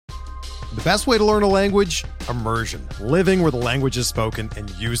The best way to learn a language? Immersion. Living where the language is spoken and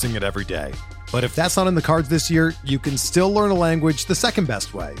using it every day. But if that's not in the cards this year, you can still learn a language the second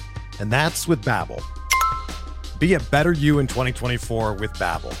best way, and that's with Babbel. Be a better you in 2024 with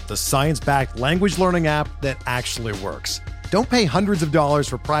Babbel, the science-backed language learning app that actually works. Don't pay hundreds of dollars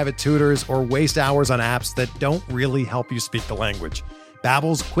for private tutors or waste hours on apps that don't really help you speak the language.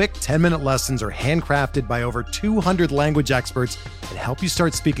 Babbel's quick 10-minute lessons are handcrafted by over 200 language experts and help you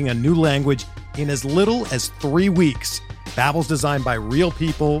start speaking a new language in as little as 3 weeks. Babbel's designed by real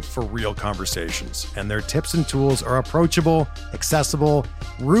people for real conversations, and their tips and tools are approachable, accessible,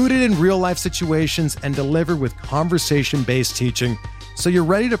 rooted in real-life situations, and delivered with conversation-based teaching, so you're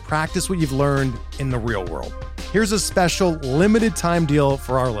ready to practice what you've learned in the real world. Here's a special limited-time deal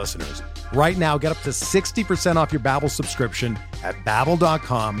for our listeners. Right now, get up to 60% off your Babbel subscription at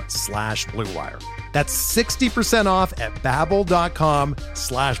babbel.com/Blue Wire. That's 60% off at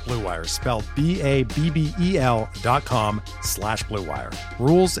babbel.com/Blue Wire, spelled BABBEL.com/Blue Wire.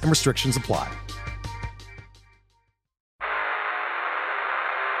 Rules and restrictions apply.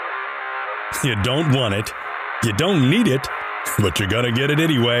 You don't want it. You don't need it, but you're going to get it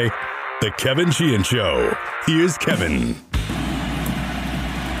anyway. The Kevin Sheehan Show. Here's Kevin.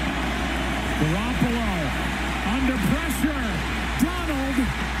 Garoppolo under pressure. Donald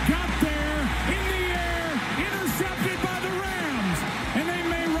got there in the air, intercepted by the Rams, and they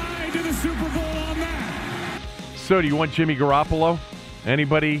may ride to the Super Bowl on that. So do you want Jimmy Garoppolo?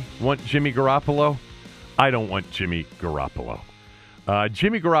 Anybody want Jimmy Garoppolo? I don't want Jimmy Garoppolo.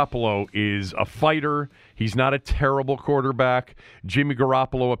 Jimmy Garoppolo is a fighter. He's not a terrible quarterback. Jimmy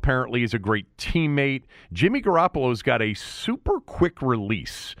Garoppolo apparently is a great teammate. Jimmy Garoppolo's got a super quick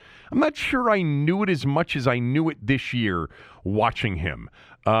release. I'm not sure I knew it as much as I knew it this year watching him.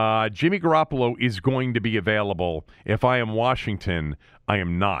 Jimmy Garoppolo is going to be available. If I am Washington, I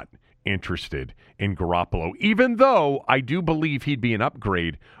am not interested in Garoppolo, even though I do believe he'd be an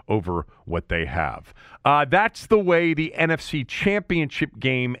upgrade over what they have. That's the way the NFC Championship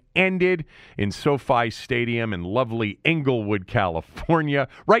game ended in SoFi Stadium in lovely Inglewood, California,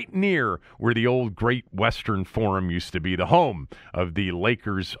 right near where the old Great Western Forum used to be, the home of the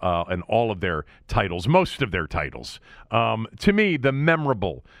Lakers and all of their titles, most of their titles. To me, the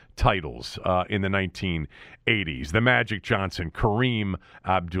memorable titles in the 1980s. The Magic Johnson, Kareem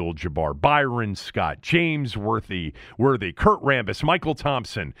Abdul-Jabbar, Byron Scott, James Worthy, Kurt Rambis, Michael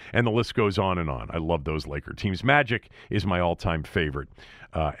Thompson, and the list goes on and on. I love those Laker teams. Magic is my all-time favorite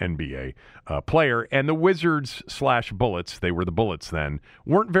NBA player. And the Wizards/Bullets, they were the Bullets then,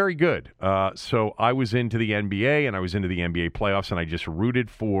 weren't very good. So I was into the NBA, and I was into the NBA playoffs, and I just rooted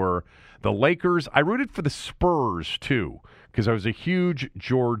for the Lakers. I rooted for the Spurs, too, because I was a huge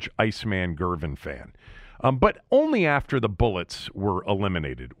George Iceman Gervin fan. But only after the Bullets were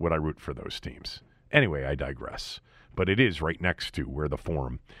eliminated would I root for those teams. Anyway, I digress. But it is right next to where the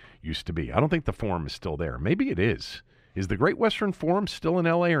Forum used to be. I don't think the Forum is still there. Maybe it is. Is the Great Western Forum still in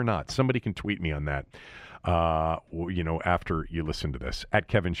L.A. or not? Somebody can tweet me on that. After you listen to this, at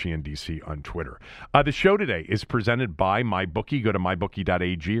Kevin Sheehan DC on Twitter. The show today is presented by MyBookie. Go to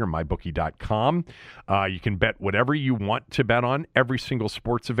mybookie.ag or mybookie.com. You can bet whatever you want to bet on. Every single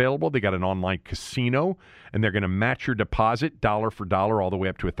sport's available. They got an online casino, and they're going to match your deposit dollar for dollar all the way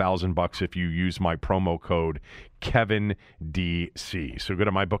up to $1,000 if you use my promo code KevinDC. So go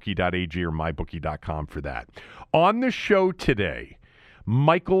to mybookie.ag or mybookie.com for that. On the show today,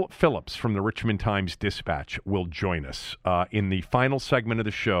 Michael Phillips from the Richmond Times-Dispatch will join us in the final segment of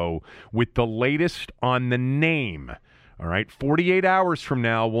the show with the latest on the name. All right, 48 hours from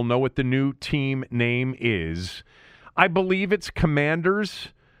now, we'll know what the new team name is. I believe it's Commanders,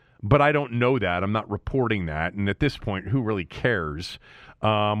 but I don't know that. I'm not reporting that. And at this point, who really cares?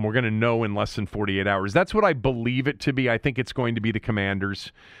 We're going to know in less than 48 hours. That's what I believe it to be. I think it's going to be the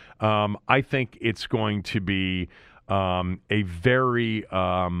Commanders. I think it's going to be a very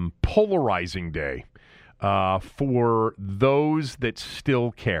polarizing day for those that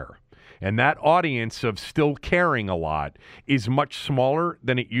still care. And that audience of still caring a lot is much smaller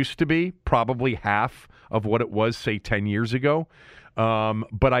than it used to be, probably half of what it was, say, 10 years ago.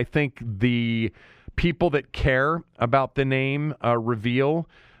 But I think the people that care about the name reveal,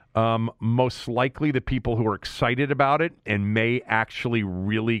 most likely the people who are excited about it and may actually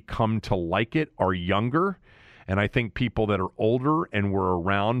really come to like it are younger. And I think people that are older and were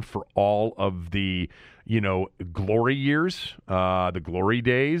around for all of the, glory years, the glory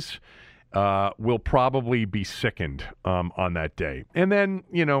days, will probably be sickened on that day. And then,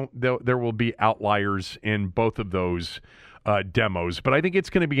 there will be outliers in both of those demos. But I think it's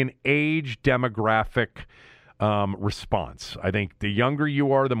going to be an age demographic response. I think the younger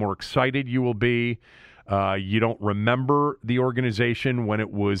you are, the more excited you will be. You don't remember the organization when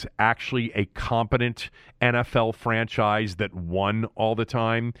it was actually a competent NFL franchise that won all the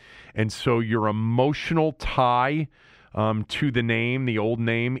time. And so your emotional tie to the name, the old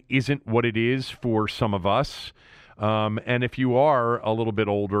name, isn't what it is for some of us. And if you are a little bit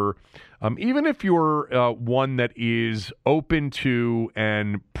older, even if you're one that is open to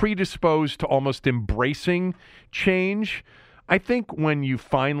and predisposed to almost embracing change, I think when you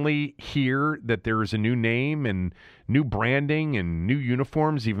finally hear that there is a new name and new branding and new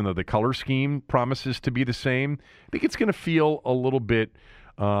uniforms, even though the color scheme promises to be the same, I think it's going to feel a little bit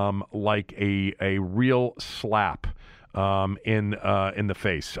like a real slap in the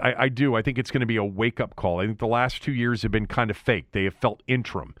face. I do. I think it's going to be a wake-up call. I think the last 2 years have been kind of fake. They have felt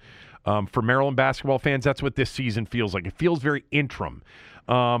interim. For Maryland basketball fans, that's what this season feels like. It feels very interim.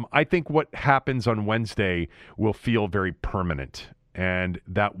 I think what happens on Wednesday will feel very permanent, and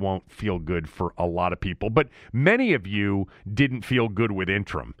that won't feel good for a lot of people. But many of you didn't feel good with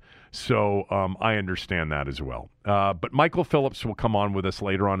interim, so I understand that as well. But Michael Phillips will come on with us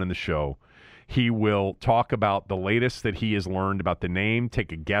later on in the show. He will talk about the latest that he has learned about the name,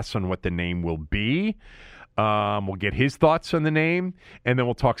 take a guess on what the name will be. We'll get his thoughts on the name, and then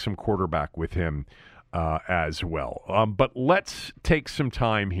we'll talk some quarterback with him as well. But let's take some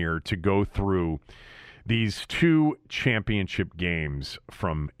time here to go through these two championship games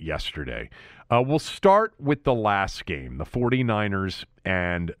from yesterday. We'll start with the last game, the 49ers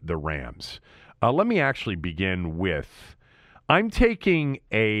and the Rams. Let me actually begin with I'm taking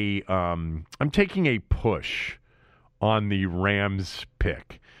a push on the Rams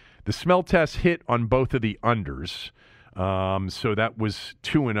pick. The smell test hit on both of the unders. So that was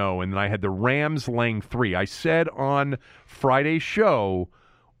 2-0, and then I had the Rams laying 3. I said on Friday's show,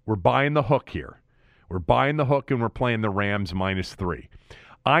 we're buying the hook here. We're buying the hook, and we're playing the Rams -3.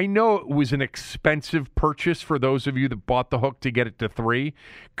 I know it was an expensive purchase for those of you that bought the hook to get it to 3,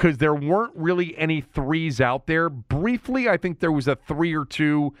 because there weren't really any 3s out there. Briefly, I think there was a 3 or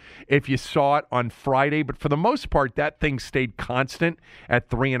 2 if you saw it on Friday, but for the most part, that thing stayed constant at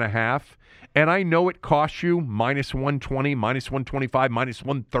 3.5. And I know it costs you -120, -125,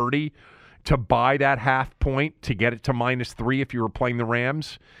 -130 to buy that half point to get it to -3 if you were playing the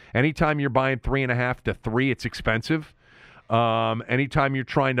Rams. Anytime you're buying 3.5 to 3, it's expensive. Anytime you're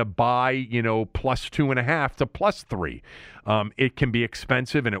trying to buy, +2.5 to +3, it can be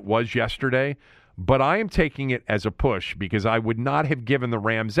expensive, and it was yesterday. But I am taking it as a push because I would not have given the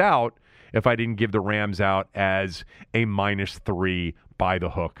Rams out if I didn't give the Rams out as a -3 by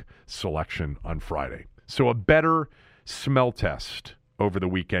the hook selection on Friday. So a better smell test over the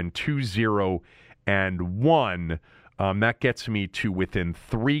weekend, 2-0-1. That gets me to within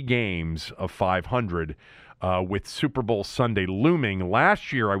 3 games of 500 with Super Bowl Sunday looming.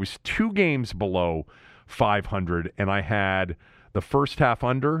 Last year, I was 2 games below 500, and I had the first half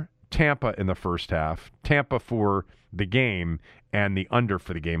under, Tampa in the first half, Tampa for the game, and the under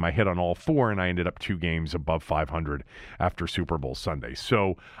for the game. I hit on all 4, and I ended up 2 games above 500 after Super Bowl Sunday.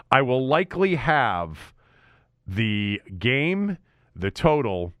 So I will likely have the game, the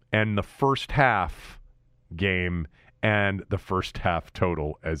total, and the first half game, and the first half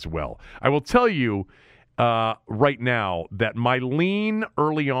total as well. I will tell you right now that my lean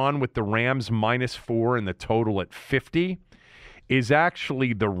early on with the Rams -4 and the total at 50 is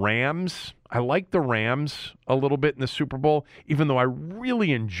actually the Rams. I like the Rams a little bit in the Super Bowl, even though I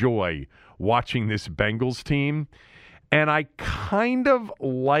really enjoy watching this Bengals team. And I kind of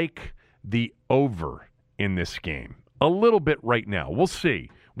like the over in this game a little bit right now. We'll see.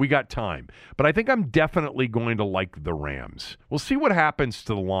 We got time. But I think I'm definitely going to like the Rams. We'll see what happens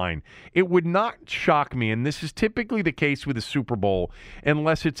to the line. It would not shock me, and this is typically the case with the Super Bowl,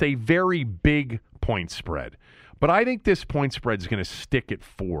 unless it's a very big point spread. But I think this point spread is going to stick at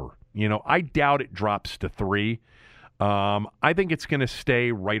 4. I doubt it drops to 3. I think it's going to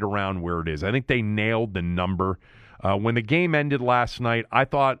stay right around where it is. I think they nailed the number. When the game ended last night, I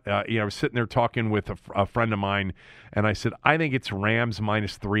thought, I was sitting there talking with a friend of mine, and I said, I think it's Rams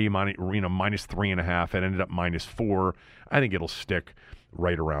 -3, -3.5. It ended up -4. I think it'll stick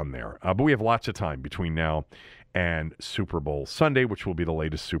right around there. But we have lots of time between now and Super Bowl Sunday, which will be the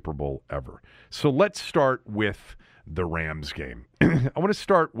latest Super Bowl ever. So let's start with the Rams game. I want to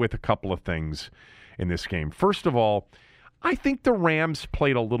start with a couple of things in this game. First of all, I think the Rams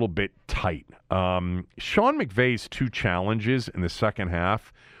played a little bit tight. Sean McVay's 2 challenges in the second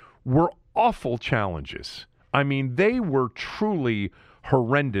half were awful challenges. I mean, they were truly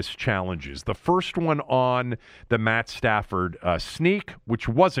horrendous challenges. The first one on the Matt Stafford sneak, which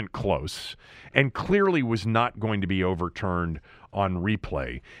wasn't close and clearly was not going to be overturned on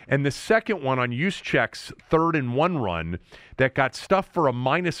replay. And the second one on Juszczyk's 3rd and 1 run that got stuffed for a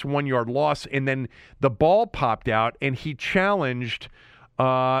 -1 yard loss, and then the ball popped out and he challenged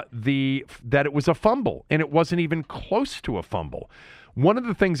that it was a fumble, and it wasn't even close to a fumble. One of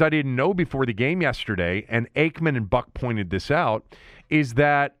the things I didn't know before the game yesterday, and Aikman and Buck pointed this out, is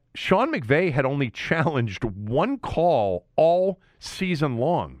that Sean McVay had only challenged one call all season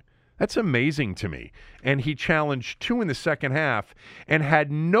long. That's amazing to me. And he challenged 2 in the second half and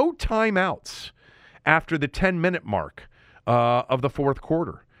had no timeouts after the 10-minute mark of the fourth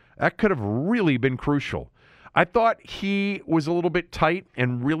quarter. That could have really been crucial. I thought he was a little bit tight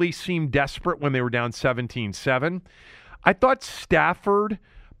and really seemed desperate when they were down 17-7. I thought Stafford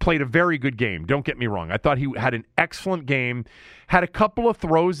played a very good game. Don't get me wrong. I thought he had an excellent game. Had a couple of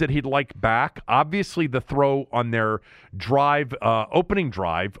throws that he'd like back. Obviously, the throw on their drive, opening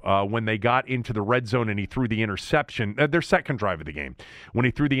drive, when they got into the red zone and he threw the interception, their second drive of the game, when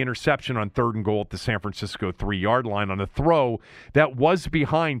he threw the interception on 3rd and goal at the San Francisco 3-yard line on a throw that was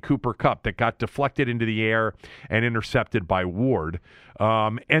behind Cooper Kupp that got deflected into the air and intercepted by Ward.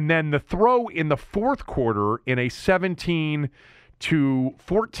 And then the throw in the fourth quarter in a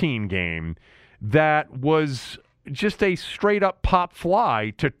 17-14 game that was just a straight-up pop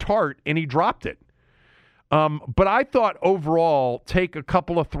fly to Tart, and he dropped it. But I thought overall, take a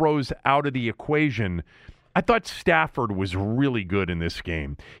couple of throws out of the equation, I thought Stafford was really good in this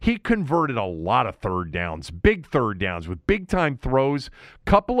game. He converted a lot of third downs, big third downs with big-time throws,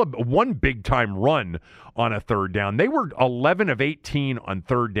 one big-time run on a third down. They were 11 of 18 on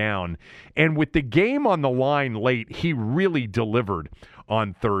third down, and with the game on the line late, he really delivered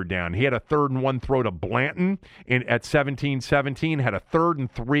on third down. He had a 3rd and 1 throw to Blanton at 17-17, had a 3rd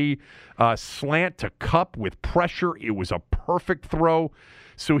and 3 slant to Kupp with pressure. It was a perfect throw.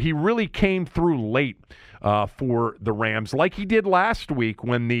 So he really came through late for the Rams, like he did last week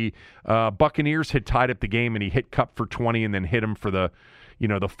when the Buccaneers had tied up the game and he hit Kupp for 20 and then hit him for the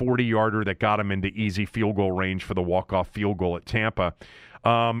 40-yarder that got him into easy field goal range for the walk-off field goal at Tampa.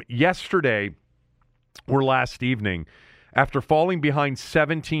 Yesterday, or last evening, after falling behind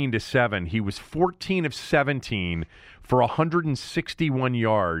 17-7, he was 14 of 17 for 161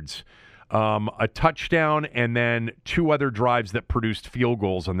 yards. A touchdown, and then 2 other drives that produced field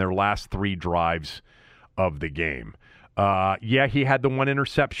goals on their last 3 drives of the game. He had the 1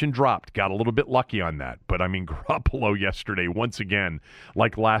 interception dropped. Got a little bit lucky on that. But, I mean, Garoppolo yesterday, once again,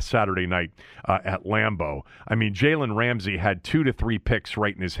 like last Saturday night at Lambeau. I mean, Jalen Ramsey had 2 to 3 picks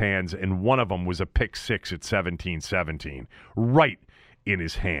right in his hands, and one of them was a pick 6 at 17-17, right in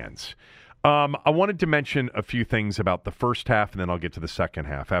his hands. I wanted to mention a few things about the first half, and then I'll get to the second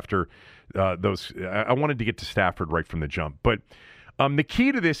half. After those, I wanted to get to Stafford right from the jump. But the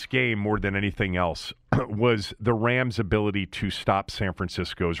key to this game, more than anything else, was the Rams' ability to stop San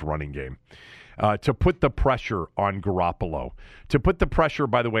Francisco's running game, to put the pressure on Garoppolo, to put the pressure,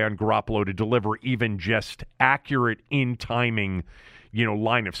 by the way, on Garoppolo to deliver even just accurate in-timing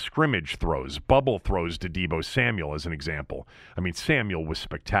line of scrimmage throws, bubble throws to Deebo Samuel as an example. I mean, Samuel was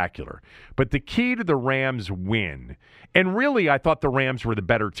spectacular. But the key to the Rams' win, and really I thought the Rams were the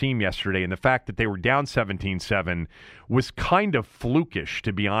better team yesterday, and the fact that they were down 17-7 was kind of flukish,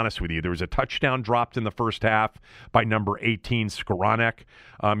 to be honest with you. There was a touchdown dropped in the first half by number 18, Skoranek.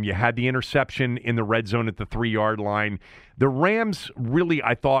 You had the interception in the red zone at the 3-yard line. The Rams really,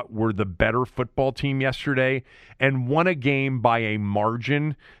 I thought, were the better football team yesterday and won a game by a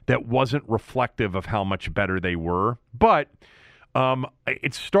margin that wasn't reflective of how much better they were. But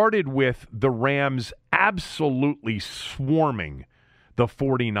it started with the Rams absolutely swarming the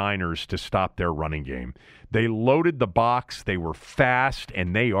 49ers to stop their running game. They loaded the box, they were fast,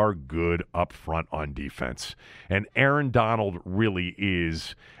 and they are good up front on defense. And Aaron Donald really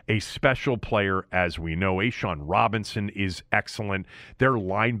is a special player, as we know. A'Shawn Robinson is excellent. Their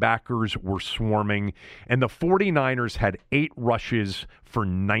linebackers were swarming. And the 49ers had 8 rushes for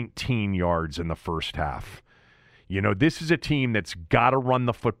 19 yards in the first half. This is a team that's got to run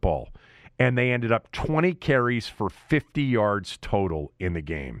the football. And they ended up 20 carries for 50 yards total in the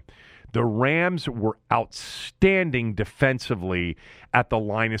game. The Rams were outstanding defensively at the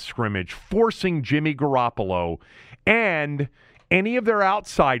line of scrimmage, forcing Jimmy Garoppolo and any of their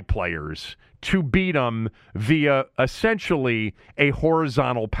outside players to beat them via essentially a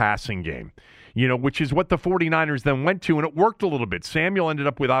horizontal passing game. which is what the 49ers then went to, and it worked a little bit. Samuel ended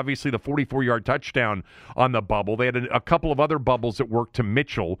up with, obviously, the 44-yard touchdown on the bubble. They had a couple of other bubbles that worked to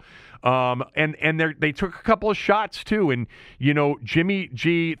Mitchell, and they took a couple of shots, too. And, Jimmy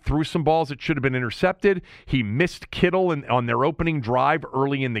G threw some balls that should have been intercepted. He missed Kittle on their opening drive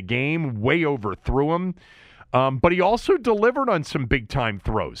early in the game, way overthrew him. But he also delivered on some big-time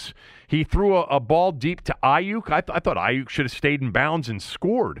throws. He threw a ball deep to Ayuk. I thought Ayuk should have stayed in bounds and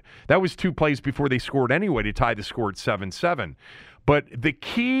scored. That was 2 plays before they scored anyway to tie the score at 7-7. But the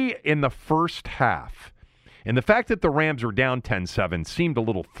key in the first half, and the fact that the Rams were down 10-7 seemed a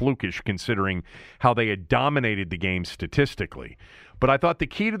little flukish considering how they had dominated the game statistically. But I thought the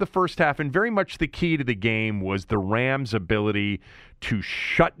key to the first half, and very much the key to the game, was the Rams' ability to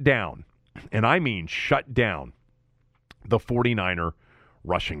shut down, and I mean shut down, the 49er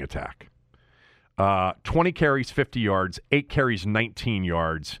rushing attack. 20 carries, 50 yards, 8 carries, 19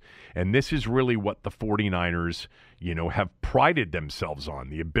 yards. And this is really what the 49ers, have prided themselves on,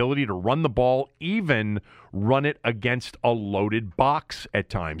 the ability to run the ball, even run it against a loaded box at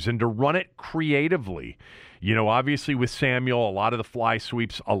times, and to run it creatively. Obviously with Samuel, a lot of the fly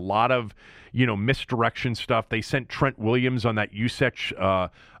sweeps, a lot of, misdirection stuff. They sent Trent Williams on that Usech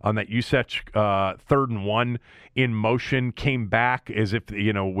 3rd and 1 in motion, came back as if,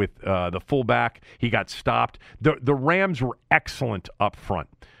 with the fullback, he got stopped. The Rams were excellent up front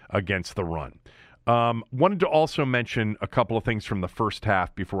the run. Wanted to also mention a couple of things from the first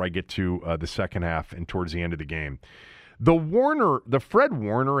half before I get to the second half and towards the end of the game. The Fred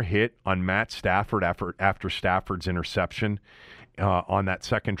Warner hit on Matt Stafford after Stafford's interception on that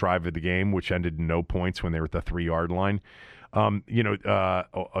second drive of the game, which ended in no points when they were at the 3-yard line.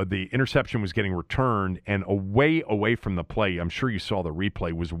 The interception was getting returned, and away from the play, I'm sure you saw the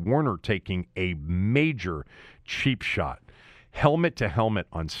replay, was Warner taking a major cheap shot, helmet to helmet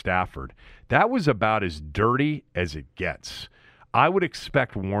on Stafford. That was about as dirty as it gets. I would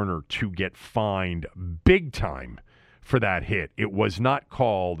expect Warner to get fined big time for that hit. It was not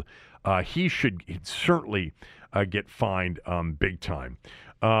called. He should certainly get fined big time.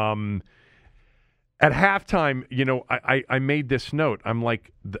 At halftime, I made this note. I'm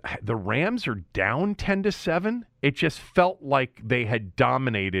like, the Rams are down 10-7. It just felt like they had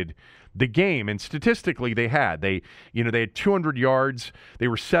dominated the game, and statistically they had. They had 200 yards. They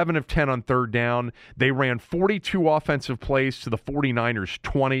were 7 of 10 on third down. They ran 42 offensive plays to the 49ers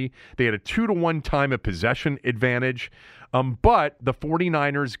 20. They had a 2-1 time of possession advantage. But the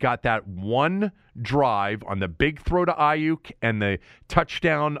 49ers got that one drive on the big throw to Ayuk and the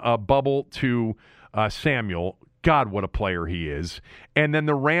touchdown bubble to Samuel. God, what a player he is. And then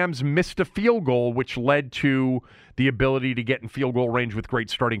the Rams missed a field goal, which led to the ability to get in field goal range with great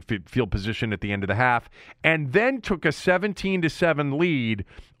starting field position at the end of the half, and then took a 17-7 lead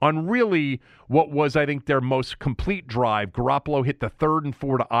on really what was, I think, their most complete drive. Garoppolo hit the 3rd and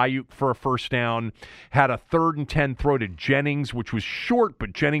 4 to Ayuk for a first down, had a 3rd and 10 throw to Jennings, which was short,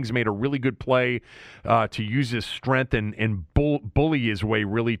 but Jennings made a really good play to use his strength and bully his way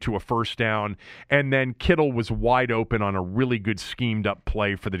really to a first down. And then Kittle was wide open on a really good schemed-up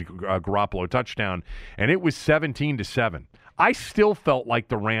play for the Garoppolo touchdown, and it was 17-7. I still felt like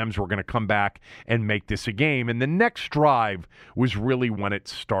the Rams were going to come back and make this a game, and the next drive was really when it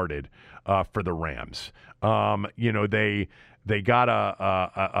started for the Rams. They got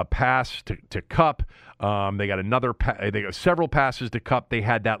a pass to Kupp. They got another. They got several passes to Kupp. They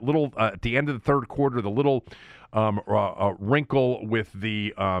had that little at the end of the third quarter, the little wrinkle with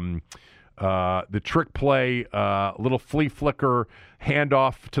the trick play, little flea flicker,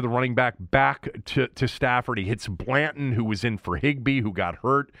 handoff to the running back to Stafford. He hits Blanton, who was in for Higbee, who got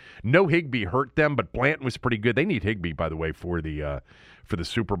hurt. No Higbee hurt them, but Blanton was pretty good. They need Higbee, by the way, for the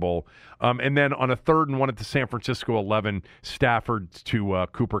Super Bowl. And then on a 3rd and 1 at the San Francisco 11, Stafford to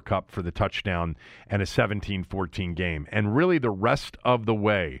Cooper Kupp for the touchdown and a 17-14 game. And really the rest of the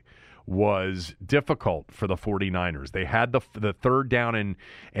way was difficult for the 49ers. They had the 3rd down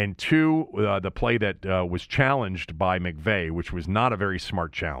and 2, the play that was challenged by McVay, which was not a very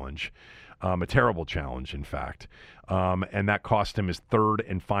smart challenge, a terrible challenge, in fact. And that cost him his 3rd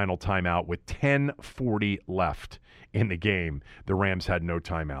and final timeout with 10:40 left in the game. The Rams had no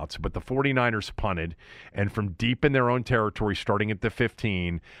timeouts, but the 49ers punted, and from deep in their own territory, starting at the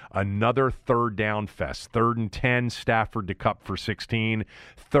 15, another 3rd down fest. 3rd and 10, Stafford to Kupp for 16.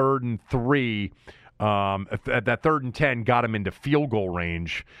 3rd and 3, At that 3rd and 10 got him into field goal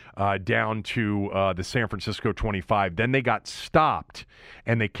range down to the San Francisco 25. Then they got stopped,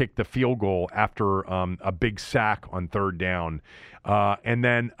 and they kicked the field goal after a big sack on 3rd down. And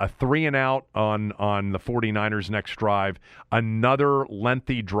then a 3-and-out on the 49ers' next drive. Another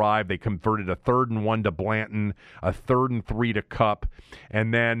lengthy drive. They converted a 3rd and 1 to Blanton, a 3rd and 3 to Kupp.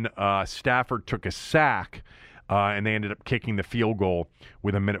 And then Stafford took a sack. And they ended up kicking the field goal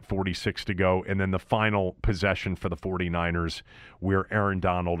with 1:46 to go. And then the final possession for the 49ers where Aaron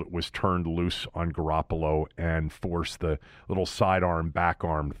Donald was turned loose on Garoppolo and forced the little sidearm, back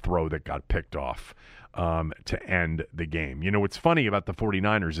arm throw that got picked off to end the game. You know, what's funny about the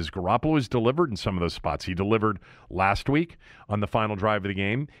 49ers is Garoppolo has delivered in some of those spots. He delivered last week on the final drive of the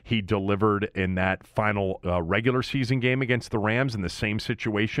game. He delivered in that final regular season game against the Rams in the same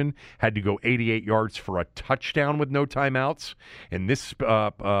situation. Had to go 88 yards for a touchdown with no timeouts. In this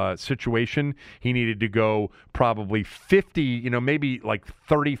situation, he needed to go probably 50, maybe like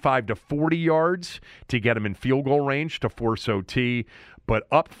 35 to 40 yards to get him in field goal range to force OT. But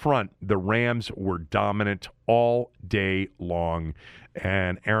up front, the Rams were dominant all day long.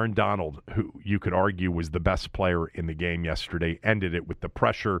 And Aaron Donald, who you could argue was the best player in the game yesterday, ended it with the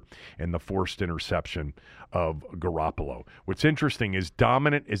pressure and the forced interception of Garoppolo. What's interesting is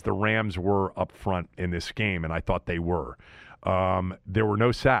dominant as the Rams were up front in this game, and I thought they were. There were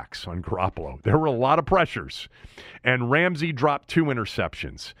no sacks on Garoppolo. There were a lot of pressures. And Ramsey dropped 2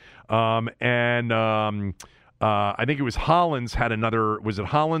 interceptions. I think it was Hollins had another. Was it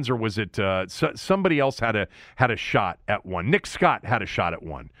Hollins or was it somebody else had a shot at one? Nick Scott had a shot at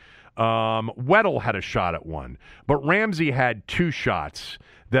one. Weddle had a shot at one. But Ramsey had 2 shots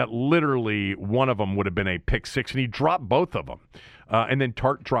that literally one of them would have been a pick six, and he dropped both of them. And then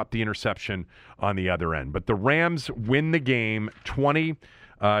Tart dropped the interception on the other end. But the Rams win the game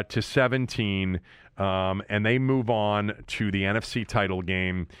 20-17, and they move on to the NFC title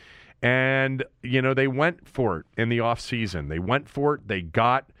game. And, they went for it in the offseason. They went for it. They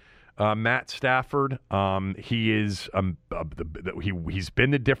got Matt Stafford. He's been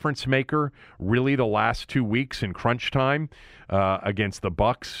the difference maker really the last 2 weeks in crunch time against the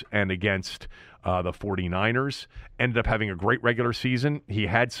Bucs and against the 49ers. Ended up having a great regular season. He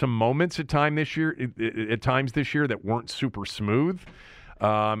had some moments at times this year that weren't super smooth.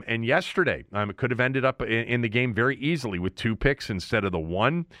 And yesterday, it could have ended up in the game very easily with 2 picks instead of the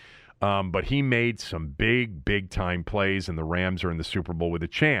 1. But he made some big time plays, and the Rams are in the Super Bowl with a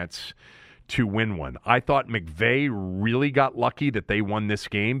chance to win one. I thought McVay really got lucky that they won this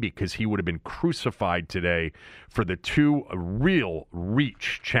game because he would have been crucified today for the 2 real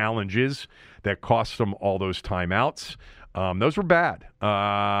reach challenges that cost him all those timeouts. Those were bad.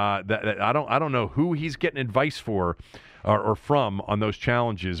 I don't know who he's getting advice for or from on those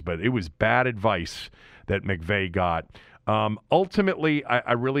challenges, but it was bad advice that McVay got. Ultimately,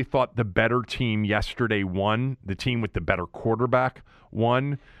 I really thought the better team yesterday won. The team with the better quarterback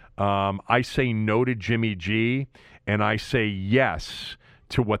won. I say no to Jimmy G, and I say yes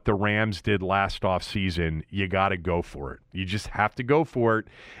to what the Rams did last offseason. You got to go for it. You just have to go for it.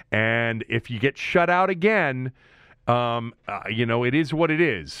 And if you get shut out again, it is what it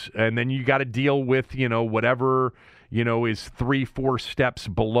is. And then you got to deal with, whatever, is 3-4 steps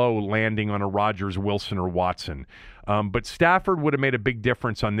below landing on a Rodgers, Wilson, or Watson. But Stafford would have made a big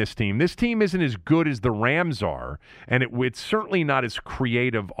difference on this team. This team isn't as good as the Rams are, and it's certainly not as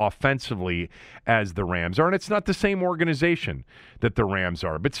creative offensively as the Rams are, and it's not the same organization that the Rams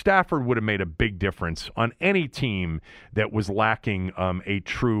are. But Stafford would have made a big difference on any team that was lacking a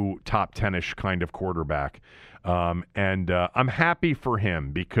true top 10-ish kind of quarterback. And I'm happy for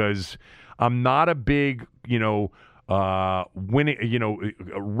him because I'm not a big, winning,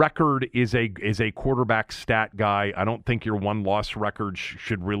 record is a quarterback stat guy. I don't think your 1-loss record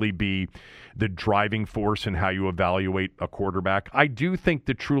should really be the driving force in how you evaluate a quarterback. I do think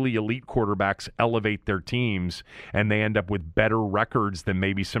the truly elite quarterbacks elevate their teams and they end up with better records than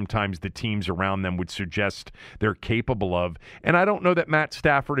maybe sometimes the teams around them would suggest they're capable of. And I don't know that Matt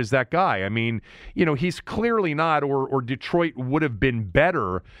Stafford is that guy. I mean, he's clearly not, or Detroit would have been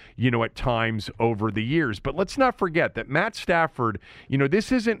better, at times over the years. But let's not forget that Matt Stafford,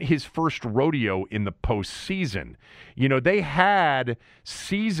 this isn't his first rodeo in the postseason. They had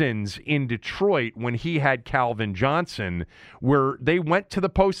seasons in Detroit when he had Calvin Johnson where they went to the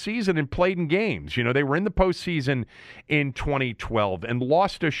postseason and played in games. They were in the postseason in 2012 and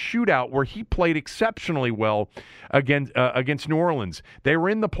lost a shootout where he played exceptionally well against New Orleans. They were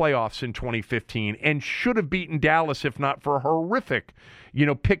in the playoffs in 2015 and should have beaten Dallas if not for a horrific,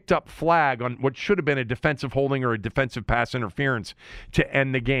 picked up flag on what should have been a defensive holding or a defensive pass interference to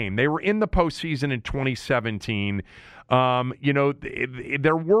end the game. They were in the postseason in 2017.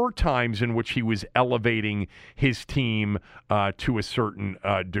 There were times in which he was elevating his team to a certain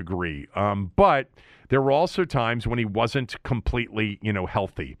degree. But there were also times when he wasn't completely,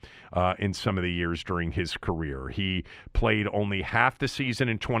 healthy in some of the years during his career. He played only half the season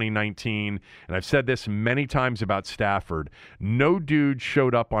in 2019, and I've said this many times about Stafford. No dude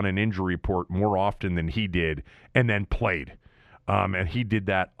showed up on an injury report more often than he did and then played. And he did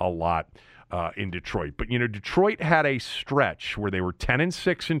that a lot in Detroit. But, Detroit had a stretch where they were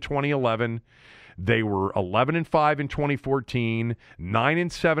 10-6 in 2011. They were 11-5 in 2014,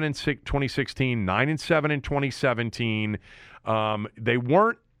 9-7 in 2016, 9-7 in 2017. They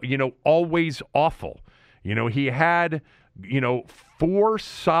weren't, always awful. He had, 4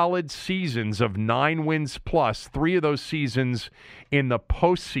 solid seasons of 9 wins plus, 3 of those seasons in the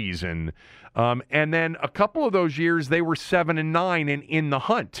postseason. And then a couple of those years they were 7-9 and in the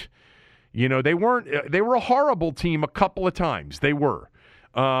hunt. They were a horrible team a couple of times. They were.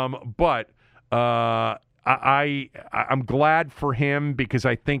 But I'm glad for him because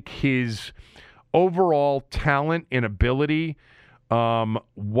I think his overall talent and ability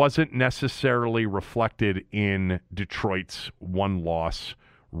wasn't necessarily reflected in Detroit's one-loss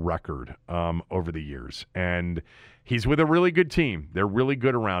record over the years. And he's with a really good team. They're really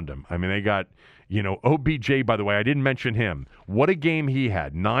good around him. I mean, they got, OBJ, by the way, I didn't mention him. What a game he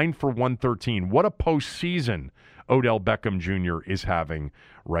had, 9 for 113. What a postseason Odell Beckham Jr. is having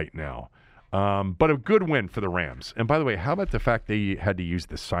right now. But a good win for the Rams. And by the way, how about the fact they had to use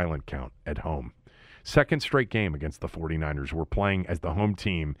the silent count at home? Second straight game against the 49ers. We're playing as the home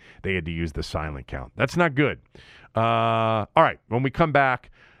team. They had to use the silent count. That's not good. All right, when we come back,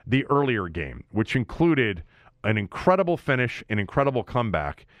 the earlier game, which included an incredible finish, an incredible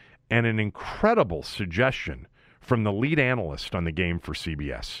comeback, and an incredible suggestion from the lead analyst on the game for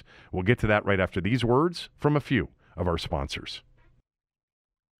CBS. We'll get to that right after these words from a few of our sponsors.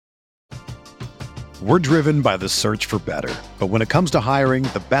 We're driven by the search for better. But when it comes to hiring,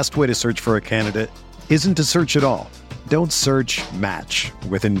 the best way to search for a candidate isn't to search at all. Don't search, match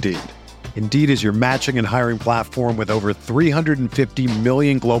with Indeed. Indeed is your matching and hiring platform with over 350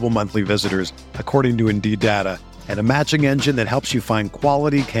 million global monthly visitors, according to Indeed data, and a matching engine that helps you find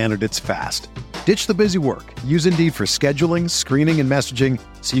quality candidates fast. Ditch the busy work. Use Indeed for scheduling, screening, and messaging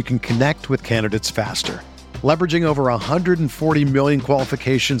so you can connect with candidates faster. Leveraging over 140 million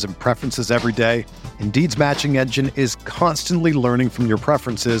qualifications and preferences every day, Indeed's matching engine is constantly learning from your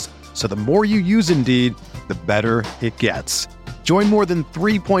preferences, so the more you use Indeed, the better it gets. Join more than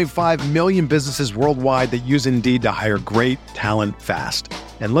 3.5 million businesses worldwide that use Indeed to hire great talent fast.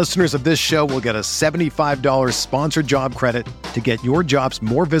 And listeners of this show will get a $75 sponsored job credit to get your jobs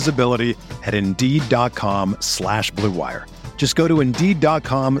more visibility at Indeed.com/Blue Wire. Just go to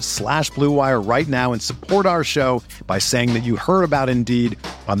Indeed.com/Blue Wire right now and support our show by saying that you heard about Indeed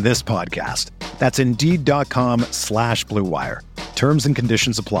on this podcast. That's Indeed.com/Blue Wire. Terms and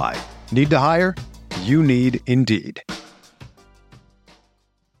conditions apply. Need to hire? You need Indeed.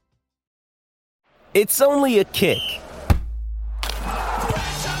 It's only a kick,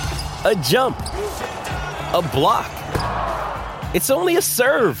 a jump, a block. It's only a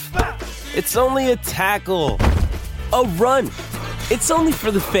serve. It's only a tackle, a run. It's only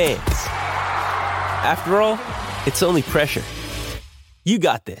for the fans. After all, it's only pressure. You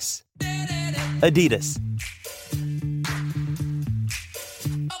got this. Adidas.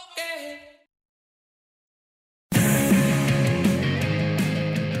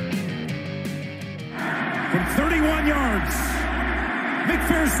 From 31 yards,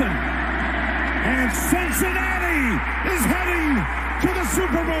 McPherson. And Cincinnati is heading to the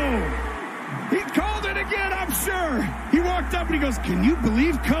Super Bowl. He called it again, I'm sure. He walked up and he goes, "Can you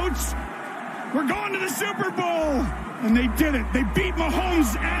believe, Coach? We're going to the Super Bowl." And they did it. They beat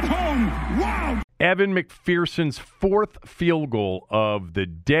Mahomes at home. Wow. Evan McPherson's fourth field goal of the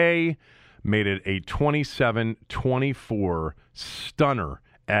day made it a 27-24 stunner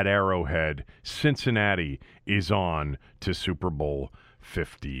at Arrowhead. Cincinnati is on to Super Bowl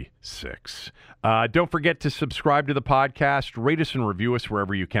 56. Don't forget to subscribe to the podcast. Rate us and review us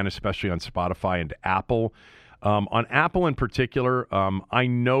wherever you can, especially on Spotify and Apple. On Apple in particular, I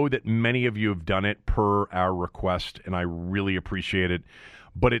know that many of you have done it per our request, and I really appreciate it.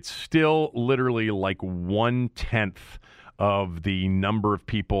 But it's still literally like 1/10 of the number of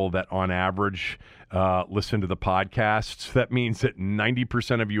people that on average listen to the podcasts. That means that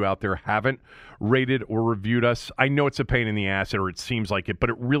 90% of you out there haven't rated or reviewed us. I know it's a pain in the ass, or it seems like it,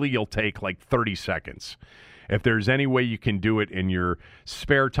 but it really will take like 30 seconds. If there's any way you can do it in your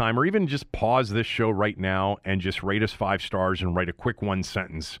spare time, or even just pause this show right now and just rate us 5 stars and write a quick one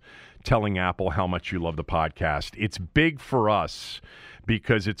sentence telling Apple how much you love the podcast. It's big for us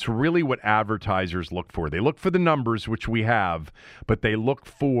because it's really what advertisers look for. They look for the numbers, which we have, but they look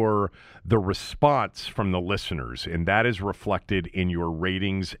for the response from the listeners, and that is reflected in your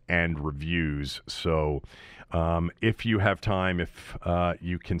ratings and reviews. So if you have time, if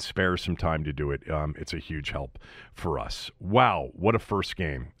you can spare some time to do it, it's a huge help for us. Wow, what a first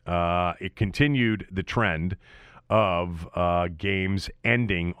game. It continued the trend of games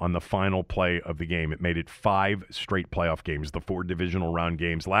ending on the final play of the game. It made it 5 straight playoff games, the 4 divisional round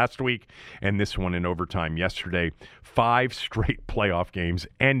games last week, and this one in overtime yesterday. 5 straight playoff games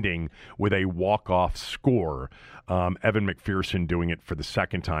ending with a walk-off score. Evan McPherson doing it for the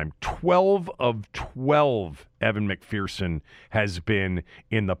second time. 12 of 12 Evan McPherson has been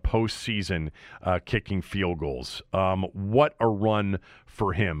in the postseason kicking field goals. What a run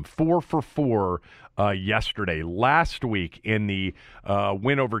for him. 4 for 4 yesterday. Last week in the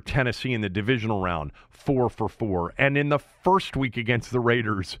win over Tennessee in the divisional round, 4 for 4. And in the first week against the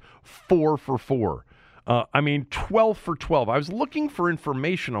Raiders, 4 for 4. 12 for 12. I was looking for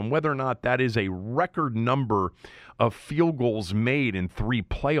information on whether or not that is a record number of field goals made in 3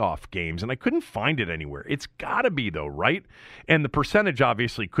 playoff games, and I couldn't find it anywhere. It's got to be, though, right? And the percentage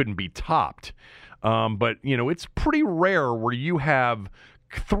obviously couldn't be topped. But, it's pretty rare where you have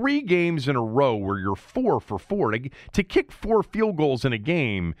 3 games in a row where you're 4 for 4. To kick 4 field goals in a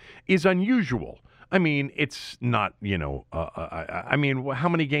game is unusual. I mean, it's not, how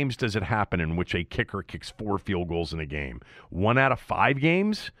many games does it happen in which a kicker kicks 4 field goals in a game? 1 out of 5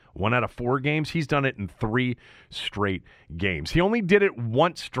 games? 1 out of 4 games? He's done it in 3 straight games. He only did it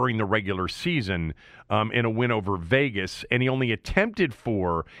once during the regular season in a win over Vegas, and he only attempted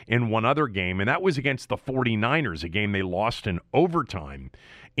 4 in one other game, and that was against the 49ers, a game they lost in overtime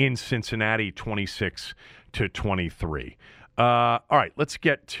in Cincinnati, 26-23. All right, let's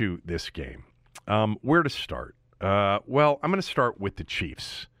get to this game. Where to start? Well, I'm going to start with the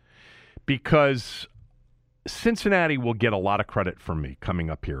Chiefs because Cincinnati will get a lot of credit from me coming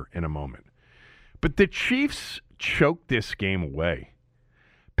up here in a moment. But the Chiefs choked this game away.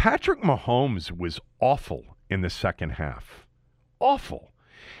 Patrick Mahomes was awful in the second half. Awful.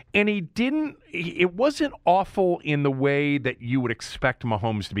 And it wasn't awful in the way that you would expect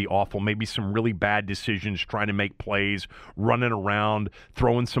Mahomes to be awful. Maybe some really bad decisions, trying to make plays, running around,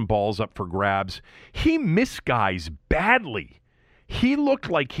 throwing some balls up for grabs. He missed guys badly. He looked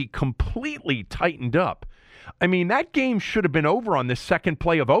like he completely tightened up. I mean, that game should have been over on the second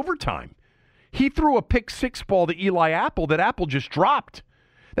play of overtime. He threw a pick-6 ball to Eli Apple that Apple just dropped.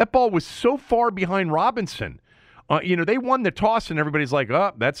 That ball was so far behind Robinson. They won the toss, and everybody's like,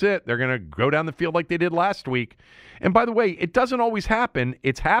 oh, that's it. They're going to go down the field like they did last week. And by the way, it doesn't always happen.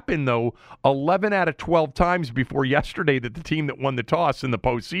 It's happened, though, 11 out of 12 times before yesterday that the team that won the toss in the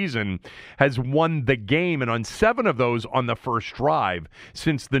postseason has won the game, and on 7 of those on the first drive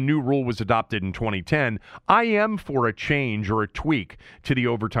since the new rule was adopted in 2010. I am for a change or a tweak to the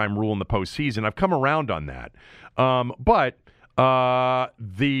overtime rule in the postseason. I've come around on that. But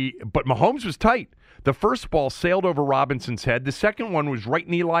Mahomes was tight. The first ball sailed over Robinson's head. The second one was right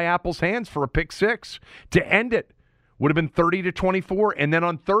in Eli Apple's hands for a pick-6 to end it. Would have been 30-24. And then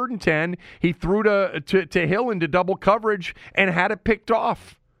on 3rd and 10, he threw to Hill into double coverage and had it picked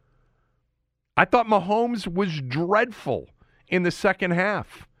off. I thought Mahomes was dreadful in the second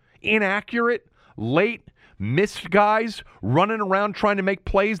half. Inaccurate, late, missed guys, running around trying to make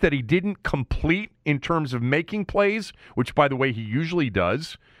plays that he didn't complete in terms of making plays, which, by the way, he usually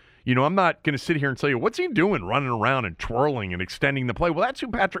does. I'm not going to sit here and tell you, what's he doing running around and twirling and extending the play? Well, that's who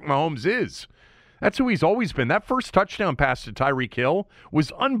Patrick Mahomes is. That's who he's always been. That first touchdown pass to Tyreek Hill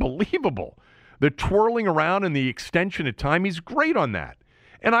was unbelievable. The twirling around and the extension of time, he's great on that.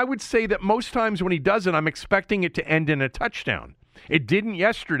 And I would say that most times when he does it, I'm expecting it to end in a touchdown. It didn't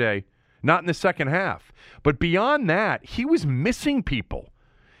yesterday, not in the second half. But beyond that, he was missing people.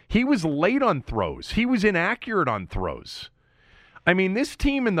 He was late on throws. He was inaccurate on throws. I mean, this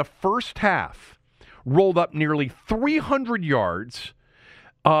team in the first half rolled up nearly 300 yards,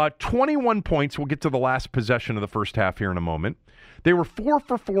 21 points. We'll get to the last possession of the first half here in a moment. They were 4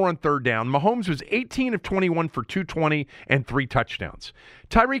 for 4 on 3rd down. Mahomes was 18 of 21 for 220 and 3 touchdowns.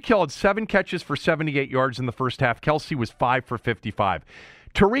 Tyreek Hill had 7 catches for 78 yards in the first half. Kelsey was 5 for 55.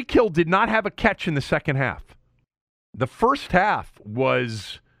 Tyreek Hill did not have a catch in the second half. The first half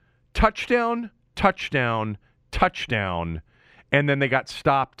was touchdown, touchdown, touchdown, and then they got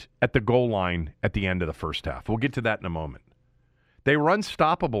stopped at the goal line at the end of the first half. We'll get to that in a moment. They were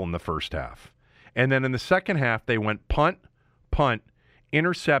unstoppable in the first half. And then in the second half, they went punt, punt,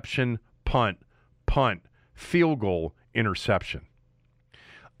 interception, punt, punt, field goal, interception.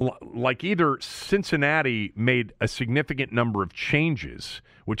 Like either Cincinnati made a significant number of changes,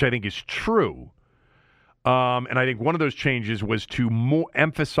 which I think is true, and I think one of those changes was to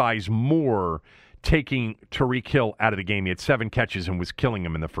emphasize more taking Tyreek Hill out of the game. He had 7 catches and was killing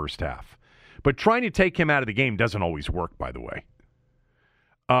him in the first half. But trying to take him out of the game doesn't always work, by the way.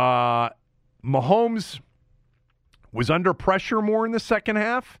 Mahomes was under pressure more in the second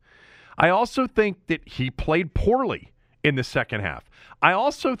half. I also think that he played poorly in the second half. I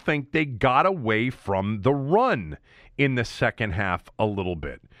also think they got away from the run in the second half a little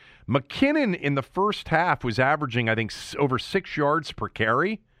bit. McKinnon in the first half was averaging, I think, over 6 yards per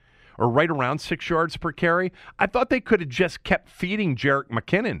carry, or right around 6 yards per carry. I thought they could have just kept feeding Jerick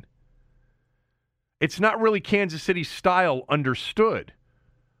McKinnon. It's not really Kansas City style, understood,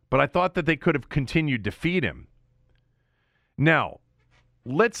 but I thought that they could have continued to feed him. Now,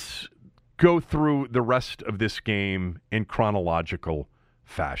 let's go through the rest of this game in chronological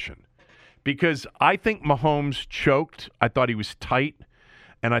fashion, because I think Mahomes choked. I thought he was tight,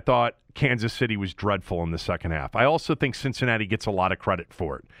 and I thought Kansas City was dreadful in the second half. I also think Cincinnati gets a lot of credit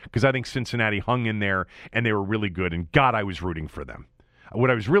for it, because I think Cincinnati hung in there, and they were really good, and God, I was rooting for them. What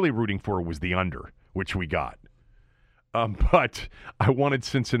I was really rooting for was the under, which we got. But I wanted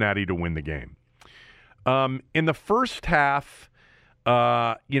Cincinnati to win the game. In the first half,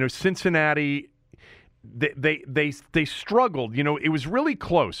 Cincinnati, they struggled. It was really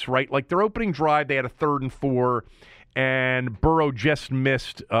close, right? Like their opening drive, they had a 3rd and 4, and Burrow just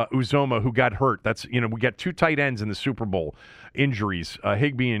missed Uzomah, who got hurt. That's we got 2 tight ends in the Super Bowl injuries,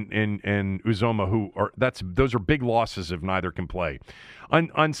 Higbee and Uzomah, those are big losses if neither can play.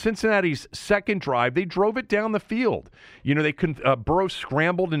 On Cincinnati's second drive, they drove it down the field. Burrow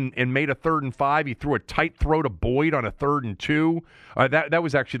scrambled and made a 3rd and 5. He threw a tight throw to Boyd on a 3rd and 2. That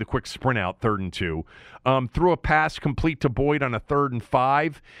was actually the quick sprint out, 3rd and 2. Threw a pass complete to Boyd on a 3rd and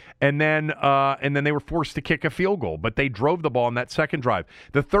 5, and then they were forced to kick a field goal. But they drove the ball in that second drive.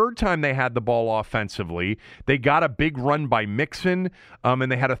 The third time they had the ball offensively, they got a big run by Mixon,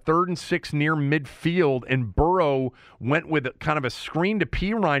 and they had a 3rd and 6 near midfield, and Burrow went with kind of a screen to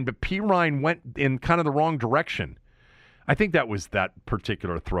Pirine, but Pirine went in kind of the wrong direction. I think that was that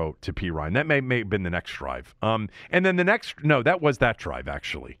particular throw to Pirine. That may have been the next drive. And then that was that drive,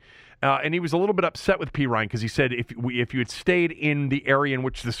 actually. And he was a little bit upset with Pirine because he said if you had stayed in the area in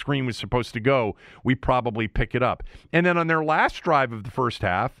which the screen was supposed to go, we probably pick it up. And then on their last drive of the first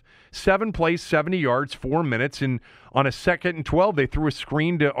half, 7 plays, 70 yards, 4 minutes, and on a 2nd and 12, they threw a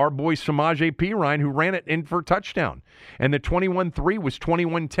screen to our boy Samaje Perine, who ran it in for a touchdown. And the 21-3 was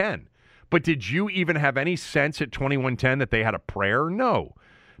 21-10. But did you even have any sense at 21-10 that they had a prayer? No,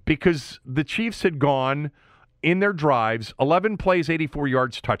 because the Chiefs had gone in their drives, 11 plays, 84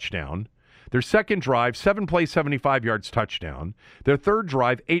 yards, touchdown. Their second drive, 7 plays, 75 yards, touchdown. Their third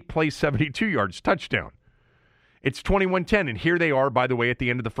drive, 8 plays, 72 yards, touchdown. It's 21-10, and here they are, by the way, at the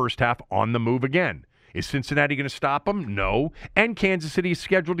end of the first half, on the move again. Is Cincinnati going to stop them? No. And Kansas City is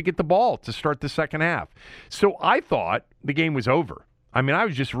scheduled to get the ball to start the second half. So I thought the game was over. I mean, I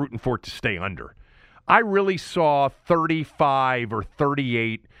was just rooting for it to stay under. I really saw 35 or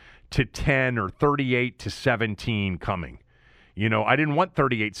 38 to 10 or 38 to 17 coming. I didn't want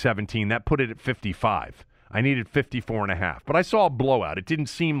 38-17. That put it at 55. I needed 54.5. But I saw a blowout. It didn't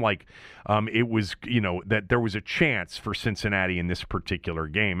seem like it was, that there was a chance for Cincinnati in this particular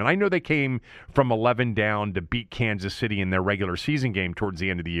game. And I know they came from 11 down to beat Kansas City in their regular season game towards the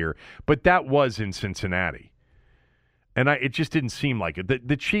end of the year. But that was in Cincinnati. And it just didn't seem like it.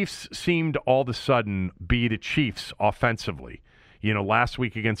 The Chiefs seemed all of a sudden be the Chiefs offensively. Last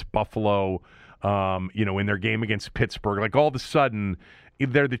week against Buffalo, in their game against Pittsburgh, like all of a sudden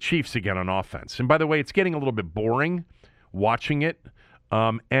they're the Chiefs again on offense. And by the way, it's getting a little bit boring watching it.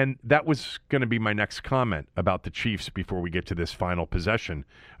 And that was going to be my next comment about the Chiefs before we get to this final possession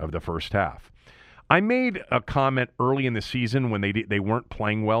of the first half. I made a comment early in the season when they weren't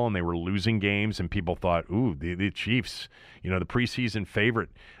playing well and they were losing games, and people thought, ooh, the Chiefs, the preseason favorite.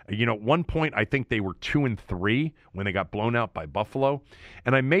 At one point, I think they were 2-3 when they got blown out by Buffalo.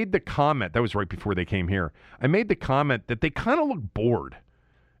 And I made the comment, that was right before they came here, I made the comment that they kind of look bored.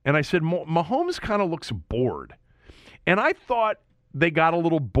 And I said, Mahomes kind of looks bored. And I thought they got a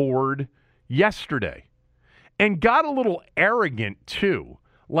little bored yesterday and got a little arrogant too.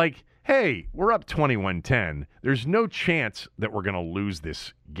 Like, hey, we're up 21-10. There's no chance that we're going to lose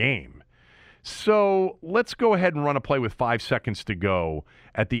this game. So let's go ahead and run a play with 5 seconds to go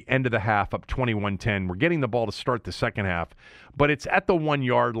at the end of the half, up 21-10. We're getting the ball to start the second half, but it's at the 1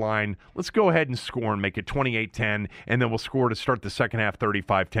 yard line. Let's go ahead and score and make it 28-10, and then we'll score to start the second half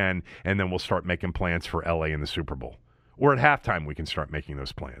 35-10, and then we'll start making plans for LA in the Super Bowl. Or at halftime, we can start making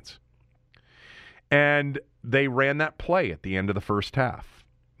those plans. And they ran that play at the end of the first half.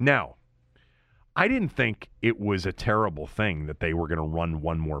 Now, I didn't think it was a terrible thing that they were going to run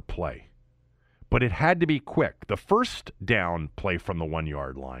one more play. But it had to be quick. The first down play from the 1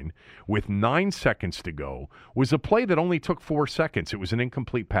 yard line with 9 seconds to go was a play that only took 4 seconds. It was an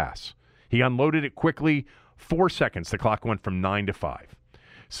incomplete pass. He unloaded it quickly, 4 seconds. The clock went from 9 to 5.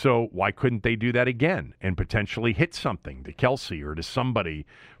 So why couldn't they do that again and potentially hit something to Kelsey or to somebody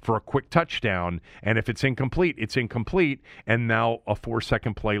for a quick touchdown? And if it's incomplete, it's incomplete. And now a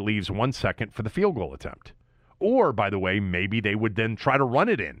 4-second play leaves 1 second for the field goal attempt. Or, by the way, maybe they would then try to run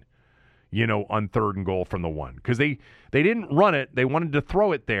it in, on 3rd and goal from the 1. Because they didn't run it. They wanted to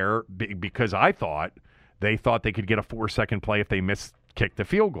throw it there because they thought they could get a 4-second play if they kicked the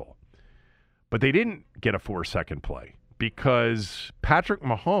field goal. But they didn't get a 4-second play because Patrick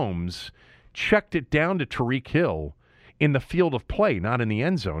Mahomes checked it down to Tyreek Hill in the field of play, not in the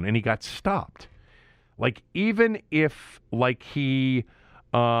end zone, and he got stopped. Even if he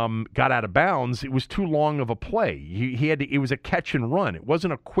got out of bounds, it was too long of a play. It was a catch and run. It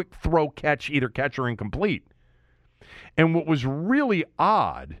wasn't a quick throw catch, either catch or incomplete. And what was really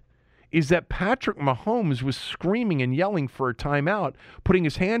odd is that Patrick Mahomes was screaming and yelling for a timeout, putting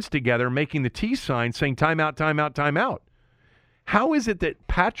his hands together, making the T sign, saying timeout, timeout, timeout. How is it that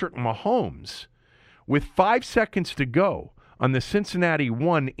Patrick Mahomes, with 5 seconds to go on the Cincinnati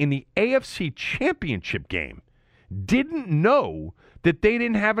 1 in the AFC Championship game, didn't know that they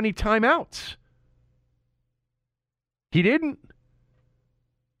didn't have any timeouts? He didn't.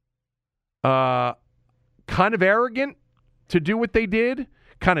 Kind of arrogant to do what they did.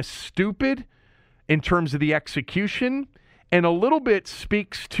 Kind of stupid in terms of the execution. And a little bit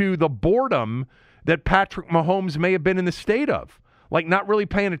speaks to the boredom that Patrick Mahomes may have been in the state of. Not really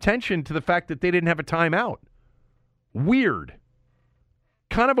paying attention to the fact that they didn't have a timeout. Weird.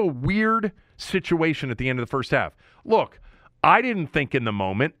 Kind of a weird situation at the end of the first half. Look, I didn't think in the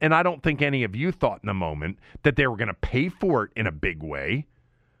moment, and I don't think any of you thought in the moment, that they were going to pay for it in a big way.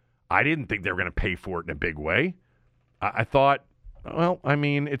 I didn't think they were going to pay for it in a big way. I thought,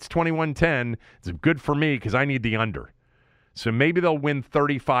 it's 21-10. It's good for me because I need the under. So maybe they'll win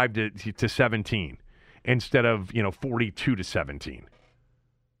 35 to 17 instead of, 42 to 17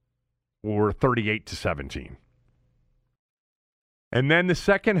 or 38 to 17. And then the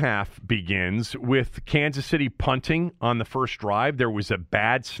second half begins with Kansas City punting on the first drive. There was a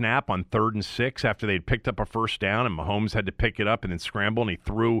bad snap on 3rd and 6 after they'd picked up a first down, and Mahomes had to pick it up and then scramble, and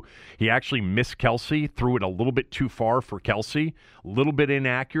he actually missed Kelsey, threw it a little bit too far for Kelsey, a little bit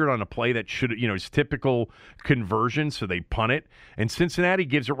inaccurate on a play that should, his typical conversion, so they punt it. And Cincinnati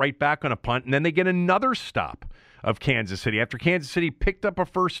gives it right back on a punt, and then they get another stop of Kansas City. After Kansas City picked up a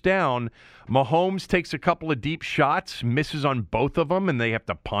first down, Mahomes takes a couple of deep shots, misses on both of them, and they have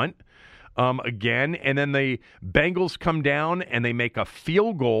to punt again. And then the Bengals come down and they make a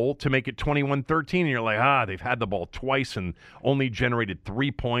field goal to make it 21-13. And you're like, they've had the ball twice and only generated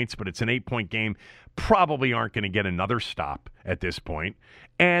 3 points, but it's an 8-point game. Probably aren't going to get another stop at this point.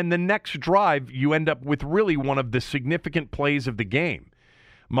 And the next drive, you end up with really one of the significant plays of the game.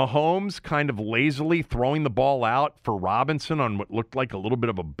 Mahomes kind of lazily throwing the ball out for Robinson on what looked like a little bit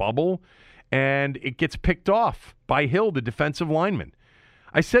of a bubble, and it gets picked off by Hill, the defensive lineman.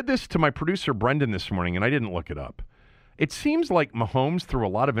 I said this to my producer, Brendan, this morning, and I didn't look it up. It seems like Mahomes threw a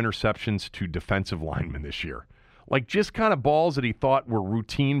lot of interceptions to defensive linemen this year. Just kind of balls that he thought were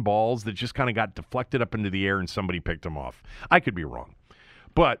routine balls that just kind of got deflected up into the air and somebody picked them off. I could be wrong.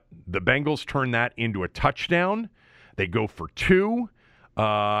 But the Bengals turn that into a touchdown. They go for 2.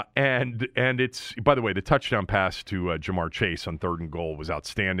 And it's, by the way, the touchdown pass to Jamar Chase on 3rd and goal was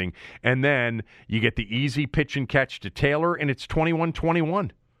outstanding. And then you get the easy pitch and catch to Taylor, and it's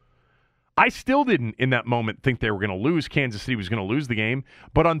 21-21. I still didn't, in that moment, think they were going to lose. Kansas City was going to lose the game.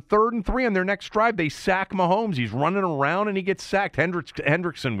 But on 3rd and 3 on their next drive, they sack Mahomes. He's running around, and he gets sacked.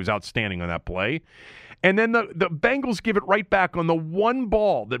 Hendrickson was outstanding on that play. And then the Bengals give it right back on the one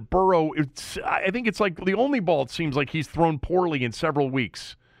ball that Burrow, I think it's the only ball it seems like he's thrown poorly in several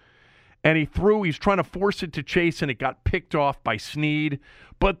weeks. And he's trying to force it to Chase, and it got picked off by Snead.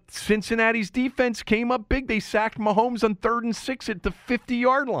 But Cincinnati's defense came up big. They sacked Mahomes on 3rd and 6 at the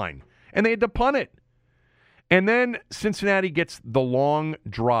 50-yard line, and they had to punt it. And then Cincinnati gets the long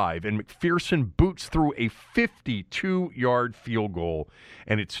drive, and McPherson boots through a 52-yard field goal,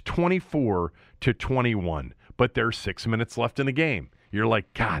 and it's 24-21. But there's 6 minutes left in the game. You're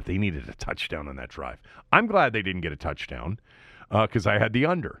like, God, they needed a touchdown on that drive. I'm glad they didn't get a touchdown because I had the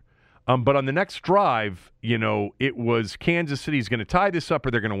under. But on the next drive, it was Kansas City's going to tie this up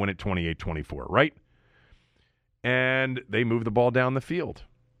or they're going to win it 28-24, right? And they move the ball down the field.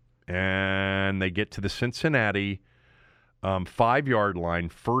 And they get to the Cincinnati 5-yard line,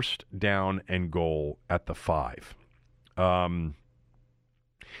 first down and goal at the 5. And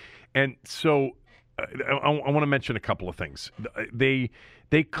so I want to mention a couple of things. They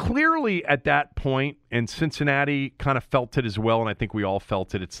clearly at that point, and Cincinnati kind of felt it as well, and I think we all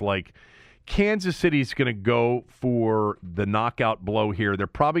felt it. It's like Kansas City's going to go for the knockout blow here. They're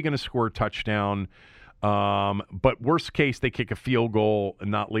probably going to score a touchdown. But worst case, they kick a field goal and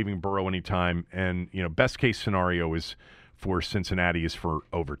not leaving Burrow any time. And, best case scenario is for Cincinnati is for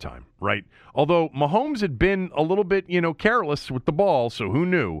overtime, right? Although Mahomes had been a little bit, careless with the ball, so who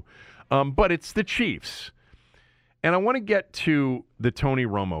knew? But it's the Chiefs. And I want to get to the Tony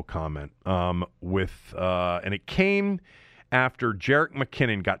Romo comment and it came after Jerick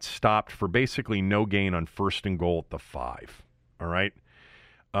McKinnon got stopped for basically no gain on first and goal at the 5, all right?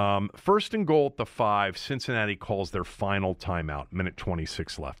 First and goal at the 5, Cincinnati calls their final timeout, minute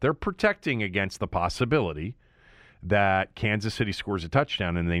 26 left. They're protecting against the possibility that Kansas City scores a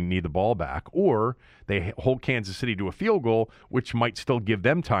touchdown and they need the ball back, or they hold Kansas City to a field goal, which might still give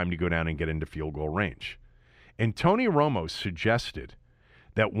them time to go down and get into field goal range. And Tony Romo suggested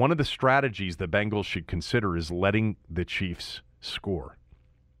that one of the strategies the Bengals should consider is letting the Chiefs score.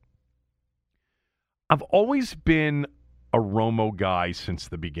 I've always been a Romo guy since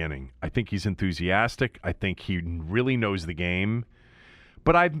the beginning. I think he's enthusiastic. I think he really knows the game.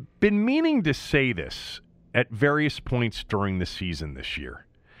 But I've been meaning to say this at various points during the season this year.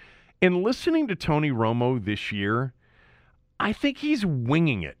 In listening to Tony Romo this year, I think he's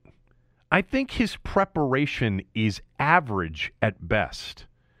winging it. I think his preparation is average at best.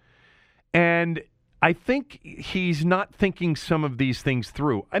 And I think he's not thinking some of these things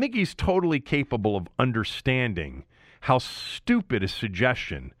through. I think he's totally capable of understanding how stupid a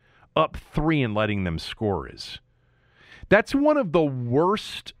suggestion up 3 and letting them score is. That's one of the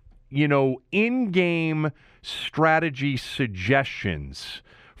worst, in-game strategy suggestions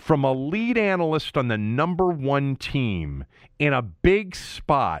from a lead analyst on the number 1 team in a big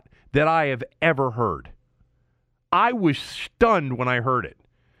spot that I have ever heard. I was stunned when I heard it.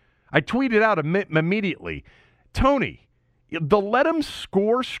 I tweeted out immediately, Tony, the let them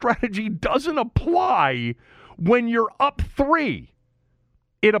score strategy doesn't apply when you're up 3.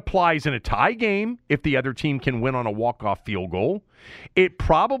 It applies in a tie game if the other team can win on a walk-off field goal. It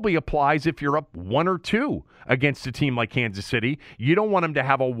probably applies if you're up 1 or 2 against a team like Kansas City. You don't want them to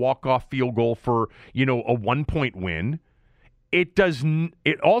have a walk-off field goal for, a 1-point win. It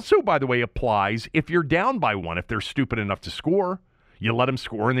also, by the way, applies if you're down by 1, if they're stupid enough to score. You let them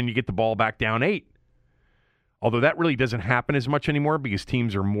score, and then you get the ball back down 8. Although that really doesn't happen as much anymore because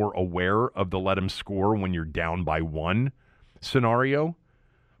teams are more aware of the let them score when you're down by 1 scenario.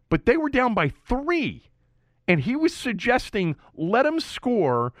 But they were down by 3. And he was suggesting let them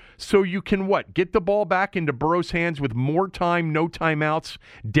score so you can get the ball back into Burrow's hands with more time, no timeouts,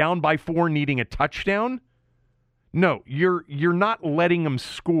 down by 4, needing a touchdown? No, you're not letting them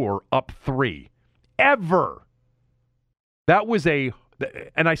score up 3. Ever. That was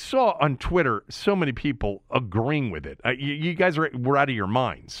and I saw on Twitter so many people agreeing with it. You guys were out of your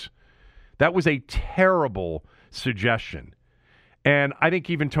minds. That was a terrible suggestion. And I think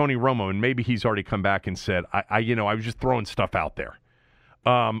even Tony Romo, and maybe he's already come back and said, I was just throwing stuff out there.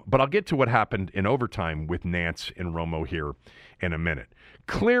 But I'll get to what happened in overtime with Nance and Romo here in a minute.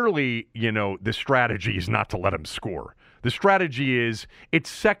 Clearly, the strategy is not to let him score. The strategy is it's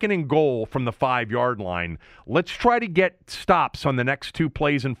second and goal from the 5-yard line. Let's try to get stops on the next 2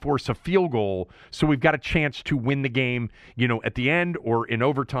 plays and force a field goal so we've got a chance to win the game, at the end or in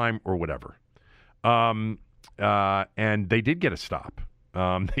overtime or whatever. And they did get a stop.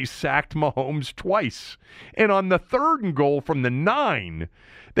 They sacked Mahomes twice. And on the 3rd and goal from the 9,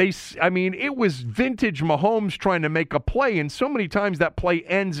 it was vintage Mahomes trying to make a play, and so many times that play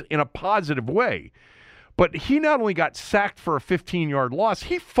ends in a positive way. But he not only got sacked for a 15-yard loss,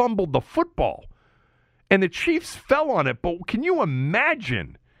 he fumbled the football. And the Chiefs fell on it. But can you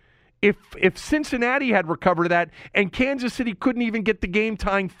imagine if Cincinnati had recovered that and Kansas City couldn't even get the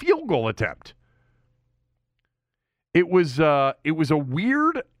game-tying field goal attempt? It was a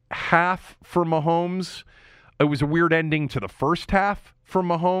weird half for Mahomes. It was a weird ending to the first half for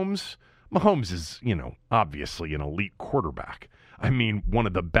Mahomes. Mahomes is, obviously an elite quarterback. I mean, one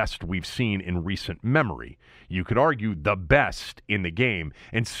of the best we've seen in recent memory. You could argue the best in the game.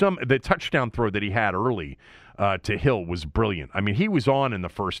 And the touchdown throw that he had early to Hill was brilliant. I mean, he was on in the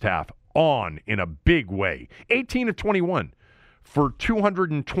first half, on in a big way. 18 of 21 for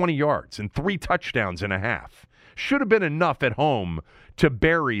 220 yards and 3 touchdowns and a half. Should have been enough at home to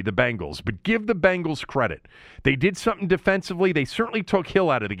bury the Bengals, but give the Bengals credit. They did something defensively. They certainly took Hill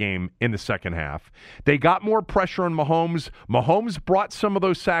out of the game in the second half. They got more pressure on Mahomes. Mahomes brought some of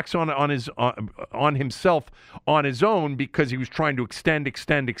those sacks on himself on his own because he was trying to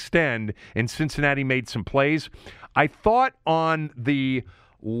extend, and Cincinnati made some plays. I thought on the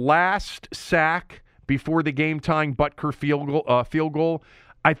last sack before the game-tying Butker field goal,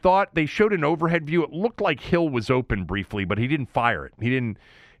 I thought they showed an overhead view. It looked like Hill was open briefly, but he didn't fire it. He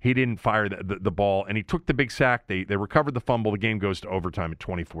didn't fire the ball, and he took the big sack. They recovered the fumble. The game goes to overtime at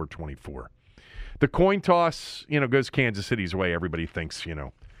 24-24. The coin toss, goes Kansas City's way. Everybody thinks, they're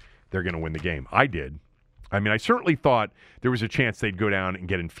going to win the game. I did. I mean, I certainly thought there was a chance they'd go down and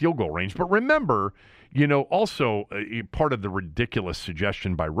get in field goal range. But remember, also part of the ridiculous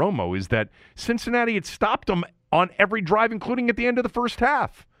suggestion by Romo is that Cincinnati had stopped them on every drive, including at the end of the first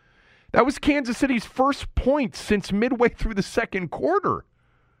half. That was Kansas City's first point since midway through the second quarter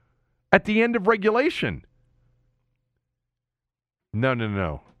at the end of regulation.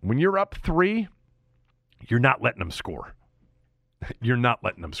 No. When you're up 3, you're not letting them score. You're not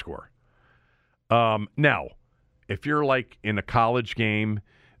letting them score. Now, if you're like in a college game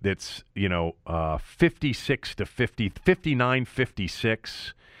that's, 56 to 50,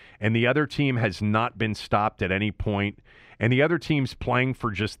 59-56, and the other team has not been stopped at any point, and the other team's playing for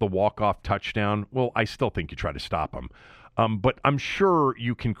just the walk-off touchdown, well, I still think you try to stop them. But I'm sure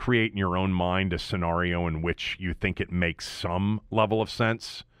you can create in your own mind a scenario in which you think it makes some level of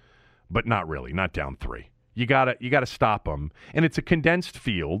sense, but not really, not down 3. You gotta stop them. And it's a condensed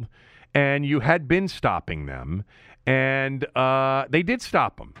field, and you had been stopping them, and they did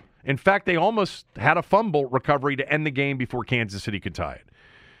stop them. In fact, they almost had a fumble recovery to end the game before Kansas City could tie it.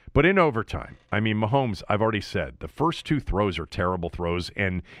 But in overtime, I mean, Mahomes, I've already said, the first 2 throws are terrible throws,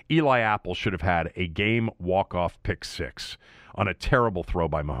 and Eli Apple should have had a game walk-off pick 6 on a terrible throw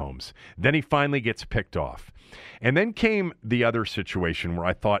by Mahomes. Then he finally gets picked off. And then came the other situation where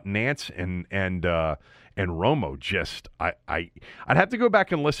I thought Nance and Romo just, I'd have to go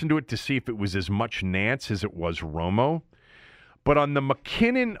back and listen to it to see if it was as much Nance as it was Romo. But on the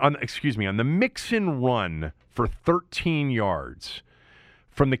Mixon run for 13 yards,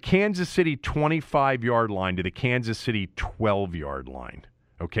 from the Kansas City 25-yard line to the Kansas City 12-yard line,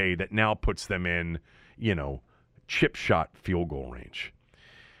 okay, that now puts them in, chip shot field goal range.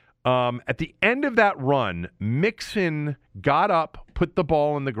 At the end of that run, Mixon got up, put the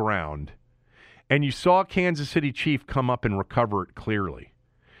ball on the ground, and you saw Kansas City Chief come up and recover it clearly.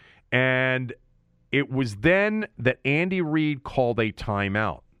 And it was then that Andy Reid called a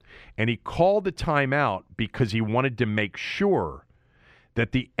timeout. And he called the timeout because he wanted to make sure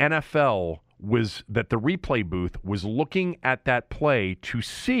that the NFL that the replay booth was looking at that play to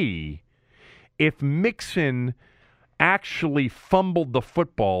see if Mixon actually fumbled the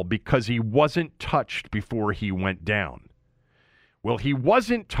football because he wasn't touched before he went down. Well, he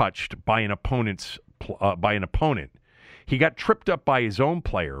wasn't touched by an opponent. He got tripped up by his own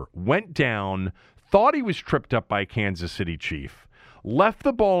player, went down, thought he was tripped up by a Kansas City Chief, left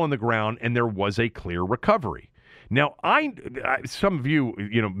the ball on the ground, and there was a clear recovery. Now, some of you,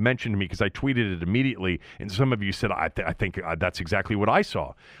 mentioned to me because I tweeted it immediately, and some of you said, I think that's exactly what I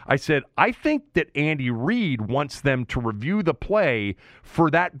saw. I said, I think that Andy Reid wants them to review the play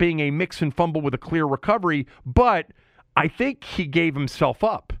for that being a mix and fumble with a clear recovery, but I think he gave himself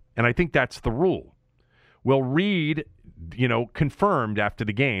up, and I think that's the rule. Well, Reid, confirmed after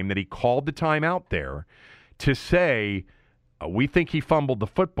the game that he called the timeout there to say, we think he fumbled the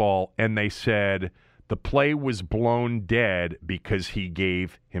football, and they said the play was blown dead because he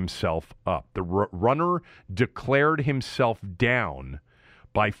gave himself up. The runner declared himself down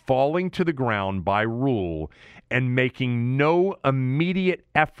by falling to the ground by rule and making no immediate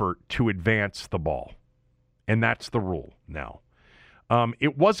effort to advance the ball. And that's the rule now.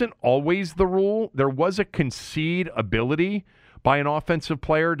 It wasn't always the rule. There was a concede ability by an offensive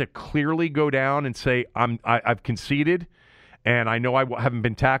player to clearly go down and say, I've conceded, and I know I haven't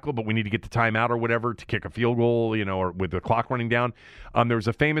been tackled, but we need to get the timeout or whatever to kick a field goal, or with the clock running down. There was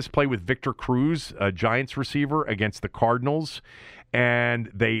a famous play with Victor Cruz, a Giants receiver, against the Cardinals,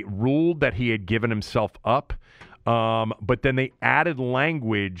 and they ruled that he had given himself up. But then they added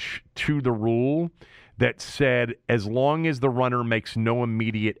language to the rule that said as long as the runner makes no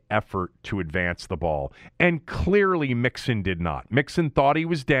immediate effort to advance the ball. And clearly Mixon did not. Mixon thought he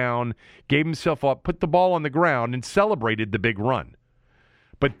was down, gave himself up, put the ball on the ground, and celebrated the big run.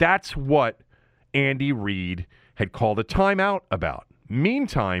 But that's what Andy Reid had called a timeout about.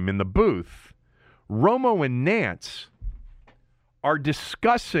 Meantime, in the booth, Romo and Nance are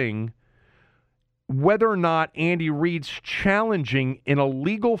discussing whether or not Andy Reid's challenging an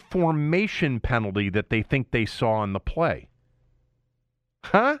illegal formation penalty that they think they saw on the play.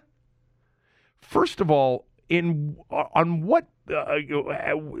 Huh? First of all, on what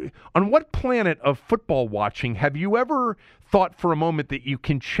planet of football watching have you ever thought for a moment that you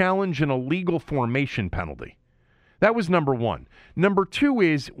can challenge an illegal formation penalty? That was number one. Number two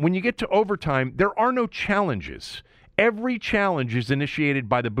is when you get to overtime, there are no challenges. Every challenge is initiated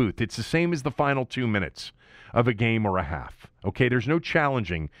by the booth. It's the same as the final 2 minutes of a game or a half. Okay, there's no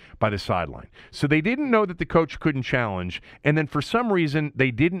challenging by the sideline. So they didn't know that the coach couldn't challenge, and then for some reason they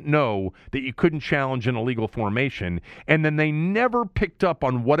didn't know that you couldn't challenge an illegal formation, and then they never picked up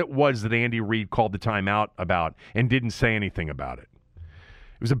on what it was that Andy Reid called the timeout about and didn't say anything about it.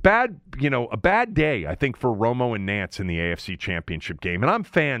 It was a bad day, I think, for Romo and Nance in the AFC Championship game. And I'm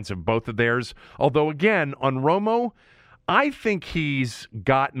fans of both of theirs. Although, again, on Romo, I think he's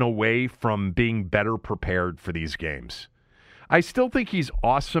gotten away from being better prepared for these games. I still think he's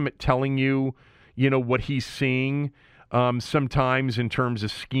awesome at telling you, what he's seeing sometimes in terms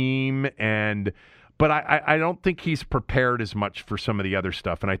of scheme. But I don't think he's prepared as much for some of the other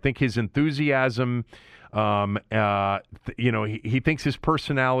stuff. And I think his enthusiasm... he thinks his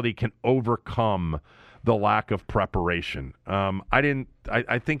personality can overcome the lack of preparation. I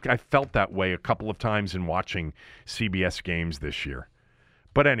think I felt that way a couple of times in watching CBS games this year.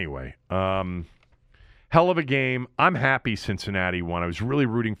 But anyway, hell of a game. I'm happy Cincinnati won. I was really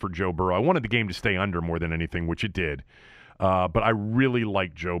rooting for Joe Burrow. I wanted the game to stay under more than anything, which it did. But I really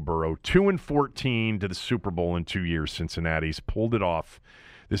like Joe Burrow. 2-14 to the Super Bowl in 2 years. Cincinnati's pulled it off.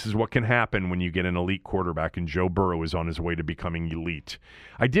 This is what can happen when you get an elite quarterback, and Joe Burrow is on his way to becoming elite.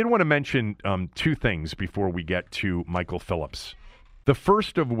 I did want to mention two things before we get to Michael Phillips. The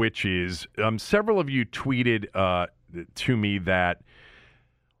first of which is several of you tweeted to me that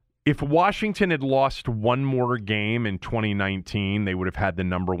if Washington had lost one more game in 2019, they would have had the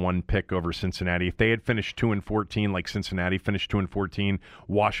number one pick over Cincinnati. If they had finished 2-14 like Cincinnati finished 2-14,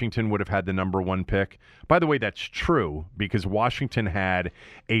 Washington would have had the number one pick. By the way, that's true because Washington had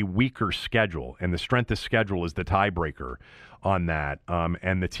a weaker schedule, and the strength of schedule is the tiebreaker on that.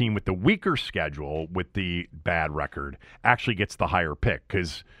 And the team with the weaker schedule, with the bad record, actually gets the higher pick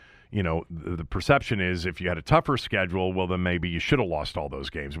because the perception is if you had a tougher schedule, well, then maybe you should have lost all those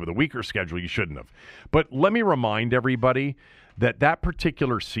games. With a weaker schedule, you shouldn't have. But let me remind everybody that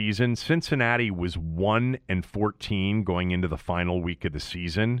particular season, Cincinnati was 1-14 going into the final week of the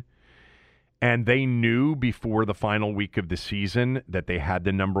season. And they knew before the final week of the season that they had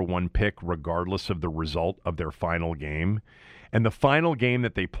the number one pick regardless of the result of their final game. And the final game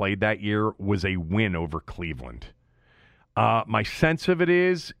that they played that year was a win over Cleveland. My sense of it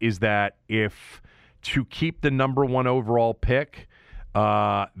is that if to keep the number one overall pick,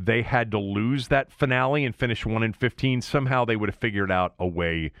 they had to lose that finale and finish 1-15, somehow they would have figured out a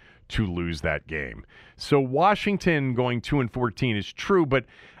way to lose that game. So Washington going 2-14 is true, but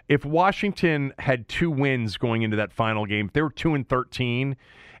if Washington had 2 wins going into that final game, if they were 2-13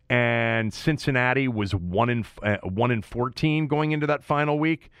 and Cincinnati was 1-14 going into that final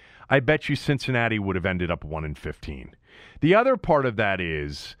week, I bet you Cincinnati would have ended up 1-15. The other part of that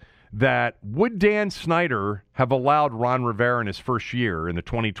is that would Dan Snyder have allowed Ron Rivera in his first year in the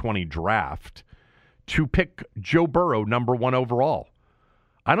 2020 draft to pick Joe Burrow number one overall?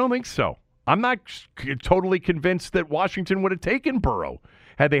 I don't think so. I'm not totally convinced that Washington would have taken Burrow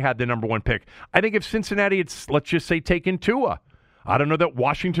had they had the number one pick. I think if Cincinnati had, let's just say, taken Tua, I don't know that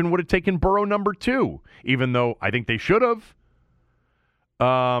Washington would have taken Burrow number 2, even though I think they should have.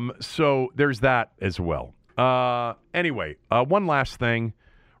 So there's that as well. Anyway, one last thing.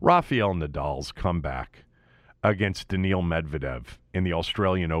 Rafael Nadal's comeback against Daniil Medvedev in the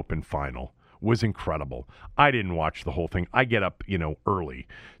Australian Open final was incredible. I didn't watch the whole thing. I get up, early.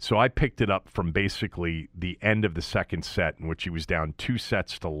 So I picked it up from basically the end of the second set in which he was down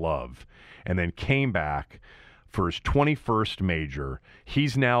 2-0 and then came back for his 21st major.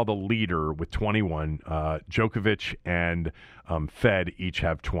 He's now the leader with 21. Djokovic and Fed each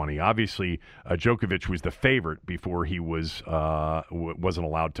have 20. Obviously, Djokovic was the favorite before he wasn't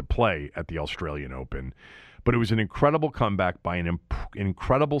allowed to play at the Australian Open. But it was an incredible comeback by an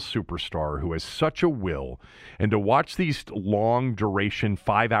incredible superstar who has such a will. And to watch these long duration,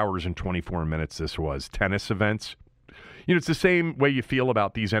 5 hours and 24 minutes this was, tennis events, it's the same way you feel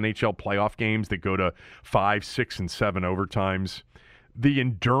about these NHL playoff games that go to 5, 6, and 7 overtimes. The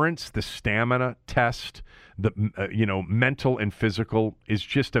endurance, the stamina test, the mental and physical is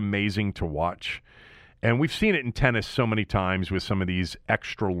just amazing to watch. And we've seen it in tennis so many times with some of these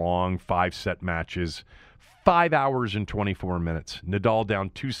extra long 5-set matches. 5 hours and 24 minutes. Nadal down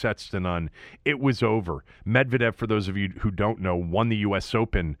 2-0. It was over. Medvedev, for those of you who don't know, won the U.S.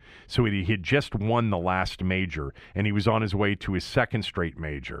 Open. So he had just won the last major, and he was on his way to his second straight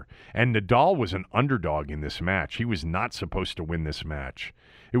major. And Nadal was an underdog in this match. He was not supposed to win this match.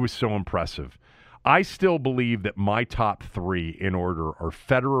 It was so impressive. I still believe that my top three in order are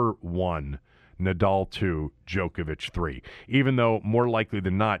Federer 1, Nadal 2, Djokovic 3, even though more likely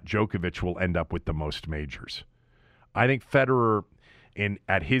than not, Djokovic will end up with the most majors. I think Federer,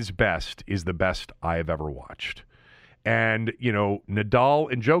 at his best, is the best I have ever watched. And,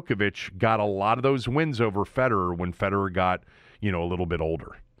 Nadal and Djokovic got a lot of those wins over Federer when Federer got, a little bit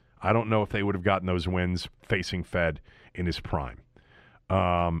older. I don't know if they would have gotten those wins facing Fed in his prime.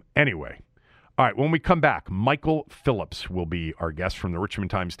 Anyway. All right, when we come back, Michael Phillips will be our guest from the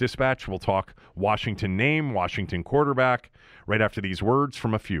Richmond Times-Dispatch. We'll talk Washington name, Washington quarterback, right after these words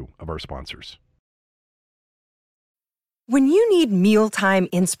from a few of our sponsors. When you need mealtime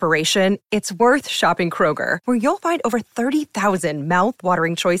inspiration, it's worth shopping Kroger, where you'll find over 30,000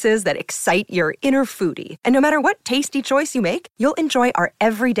 mouth-watering choices that excite your inner foodie. And no matter what tasty choice you make, you'll enjoy our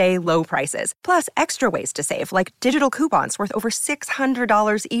everyday low prices, plus extra ways to save, like digital coupons worth over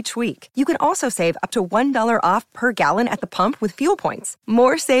 $600 each week. You can also save up to $1 off per gallon at the pump with fuel points.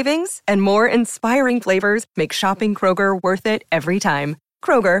 More savings and more inspiring flavors make shopping Kroger worth it every time.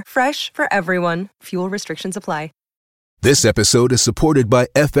 Kroger, fresh for everyone. Fuel restrictions apply. This episode is supported by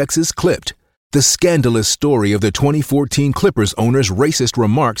FX's Clipped, the scandalous story of the 2014 Clippers owner's racist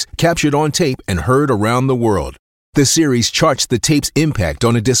remarks captured on tape and heard around the world. The series charts the tape's impact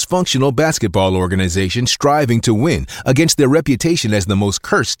on a dysfunctional basketball organization striving to win against their reputation as the most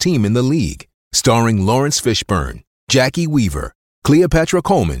cursed team in the league. Starring Lawrence Fishburne, Jackie Weaver, Cleopatra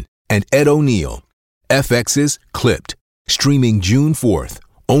Coleman, and Ed O'Neill. FX's Clipped, streaming June 4th,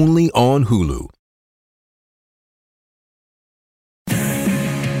 only on Hulu.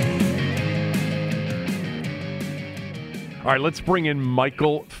 All right, let's bring in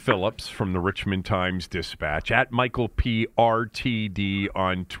Michael Phillips from the Richmond Times-Dispatch, at Michael PRTD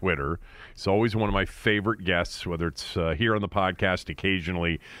on Twitter. He's always one of my favorite guests, whether it's here on the podcast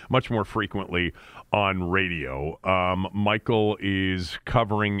occasionally, much more frequently on radio. Michael is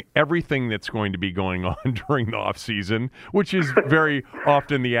covering everything that's going to be going on during the offseason, which is very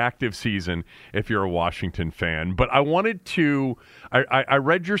often the active season if you're a Washington fan. But I wanted to I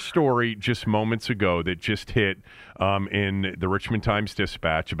read your story just moments ago that just hit in the Richmond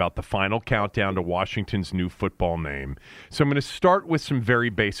Times-Dispatch about the final countdown to Washington's new football name. So I'm going to start with some very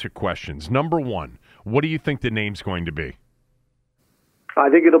basic questions. Number one, what do you think the name's going to be? I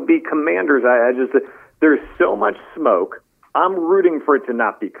think it'll be Commanders. There's so much smoke. I'm rooting for it to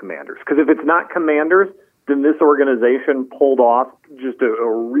not be Commanders, because if it's not Commanders, then this organization pulled off just a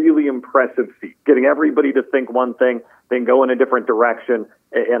really impressive feat, getting everybody to think one thing, then go in a different direction.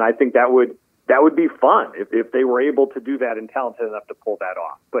 And I think that would be fun if they were able to do that and talented enough to pull that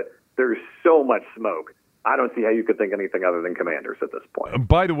off. But there's so much smoke. I don't see how you could think anything other than Commanders at this point.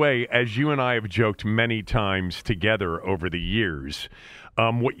 By the way, as you and I have joked many times together over the years,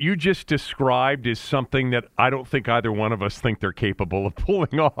 what you just described is something that I don't think either one of us think they're capable of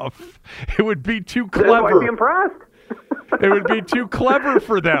pulling off. It would be too clever. I'd be impressed. It would be too clever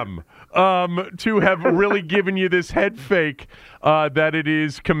for them to have really given you this head fake that it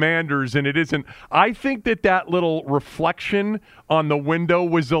is Commanders and it isn't. I think that little reflection on the window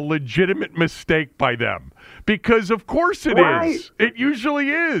was a legitimate mistake by them, because of course it is. It usually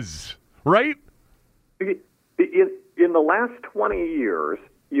is, right? In the last 20 years,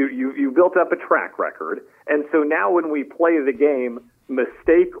 you built up a track record, and so now when we play the game,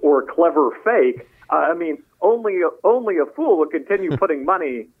 mistake or clever fake, only a fool would continue putting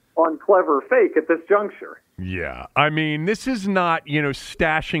money on clever fake at this juncture. Yeah. This is not,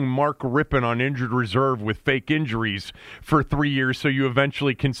 stashing Mark Rippon on injured reserve with fake injuries for 3 years so you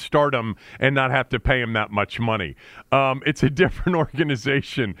eventually can start him and not have to pay him that much money. It's a different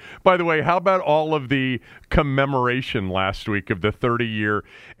organization. By the way, how about all of the commemoration last week of the 30-year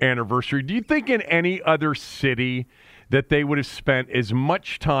anniversary? Do you think in any other city that they would have spent as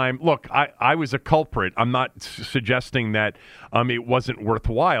much time. Look, I was a culprit. I'm not suggesting that it wasn't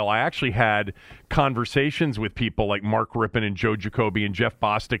worthwhile. I actually had conversations with people like Mark Rippon and Joe Jacoby and Jeff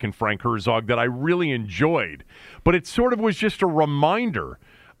Bostic and Frank Herzog that I really enjoyed. But it sort of was just a reminder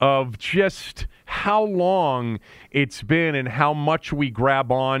of just how long it's been and how much we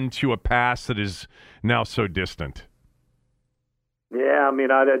grab on to a past that is now so distant. Yeah, I mean,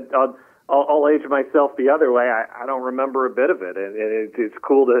 I'll age myself the other way. I don't remember a bit of it, and it's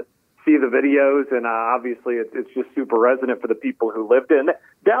cool to see the videos, and obviously it's just super resonant for the people who lived in.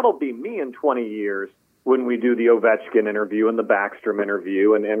 That'll be me in 20 years when we do the Ovechkin interview and the Backstrom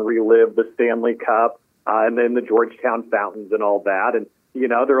interview and relive the Stanley Cup and then the Georgetown Fountains and all that. And, you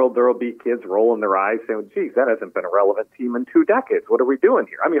know, there'll be kids rolling their eyes saying, geez, that hasn't been a relevant team in 2 decades. What are we doing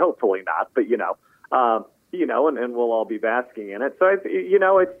here? I mean, hopefully not, but, and we'll all be basking in it. So,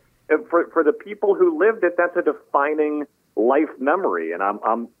 it's for the people who lived it, that's a defining life memory, and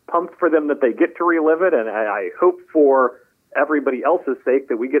I'm pumped for them that they get to relive it, and I hope for everybody else's sake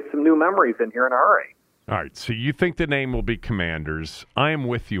that we get some new memories in here in a hurry. All right, so you think the name will be Commanders. I am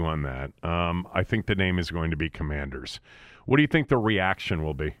with you on that. I think the name is going to be Commanders. What do you think the reaction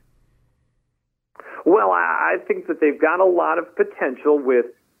will be? Well, I think that they've got a lot of potential with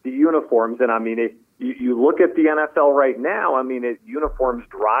the uniforms, and I mean, you look at the NFL right now, I mean, uniforms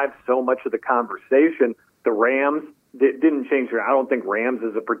drive so much of the conversation. The Rams didn't change their, I don't think Rams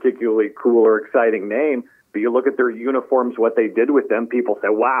is a particularly cool or exciting name, but you look at their uniforms, what they did with them, people say,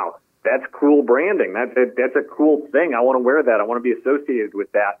 wow, that's cool branding. That's a cool thing. I want to wear that. I want to be associated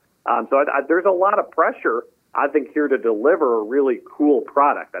with that. So there's a lot of pressure, I think, here to deliver a really cool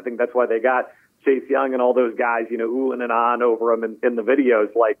product. I think that's why they got Chase Young and all those guys, oohing and ahhing over them in the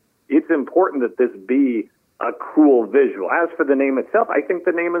videos. Like, it's important that this be a cool visual. As for the name itself, I think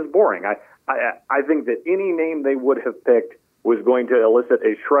the name is boring. I think that any name they would have picked was going to elicit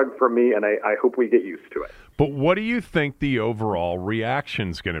a shrug from me, and I hope we get used to it. But what do you think the overall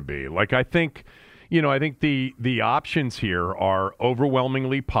reaction's going to be? Like, I think the options here are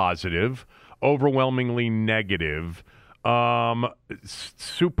overwhelmingly positive, overwhelmingly negative,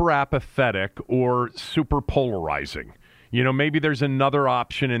 super apathetic, or super polarizing. Maybe there's another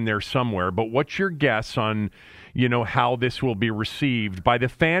option in there somewhere, but what's your guess on, how this will be received by the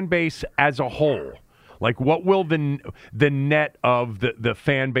fan base as a whole? Like, what will the net of the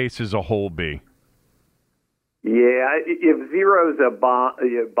fan base as a whole be? Yeah, if 0's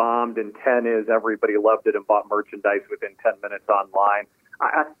bombed and 10 is everybody loved it and bought merchandise within 10 minutes online,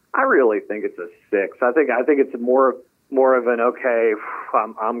 I really think it's a 6. I think it's more of an okay.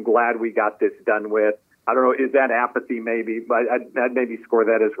 I'm glad we got this done with. I don't know, is that apathy maybe? But I'd maybe score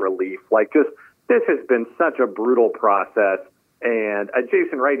that as relief. Like, just this has been such a brutal process. And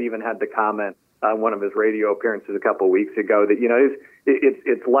Jason Wright even had the comment on one of his radio appearances a couple of weeks ago that,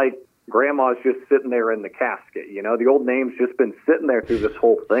 it's like grandma's just sitting there in the casket. The old name's just been sitting there through this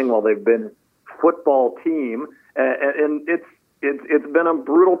whole thing while they've been football team. And it's been a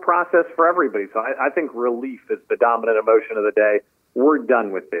brutal process for everybody. So I think relief is the dominant emotion of the day. We're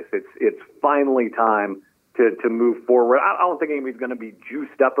done with this. It's finally time to move forward. I don't think anybody's going to be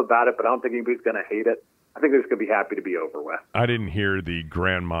juiced up about it, but I don't think anybody's going to hate it. I think they're just going to be happy to be over with. I didn't hear the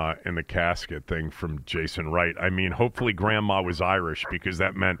grandma in the casket thing from Jason Wright. I mean, hopefully grandma was Irish, because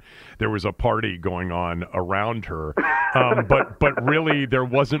that meant there was a party going on around her. But really, there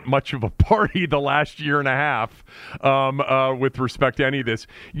wasn't much of a party the last year and a half with respect to any of this.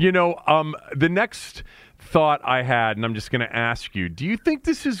 The next thought I had, and I'm just going to ask you, do you think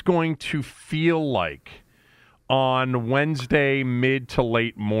this is going to feel like on Wednesday mid to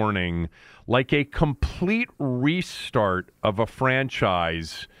late morning like a complete restart of a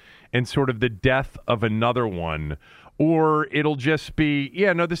franchise and sort of the death of another one? Or it'll just be,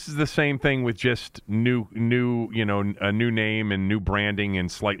 this is the same thing with just a new name and new branding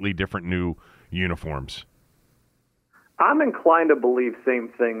and slightly different new uniforms? I'm inclined to believe same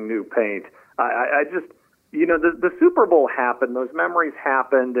thing, new paint. I just, the Super Bowl happened, those memories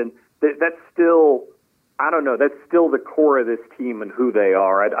happened, and that's still, I don't know, that's still the core of this team and who they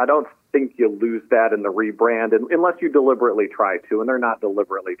are. I don't think you lose that in the rebrand unless you deliberately try to, and they're not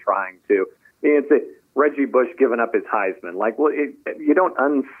deliberately trying to. It's Reggie Bush giving up his Heisman. Like, well, you don't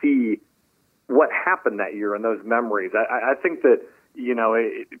unsee what happened that year in those memories. I think that,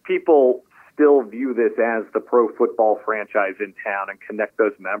 people still view this as the pro football franchise in town and connect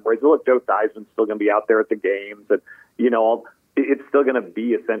those memories. Look, Joe Theismann's still going to be out there at the games, and, it's still going to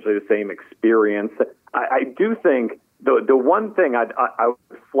be essentially the same experience. I do think the one thing I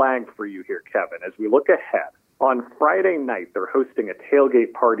would flag for you here, Kevin, as we look ahead, on Friday night, they're hosting a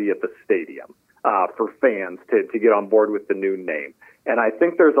tailgate party at the stadium. for fans to get on board with the new name. And I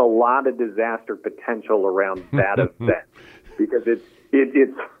think there's a lot of disaster potential around that event because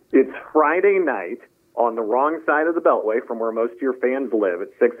it's Friday night on the wrong side of the Beltway from where most of your fans live at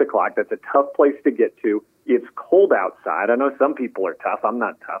 6 o'clock. That's a tough place to get to. It's cold outside. I know some people are tough. I'm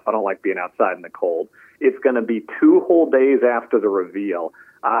not tough. I don't like being outside in the cold. It's going to be 2 whole days after the reveal.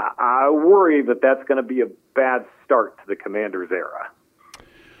 I worry that that's going to be a bad start to the Commanders era.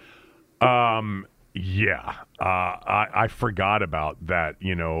 Yeah, I forgot about that,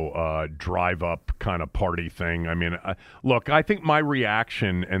 drive up kind of party thing. I mean, look, I think my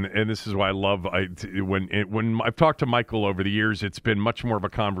reaction, and this is why I love, when I've talked to Michael over the years, it's been much more of a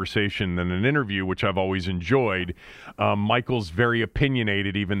conversation than an interview, which I've always enjoyed. Michael's very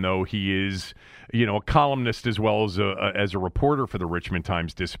opinionated, even though he is, a columnist as well as a reporter for the Richmond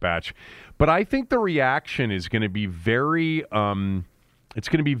Times-Dispatch. But I think the reaction is going to be very... it's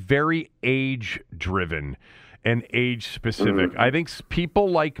going to be very age-driven and age-specific. I think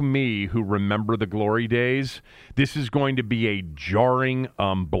people like me who remember the glory days, this is going to be a jarring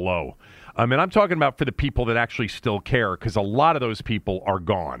blow. And I'm talking about for the people that actually still care, because a lot of those people are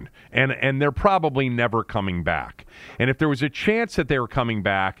gone, and they're probably never coming back. And if there was a chance that they were coming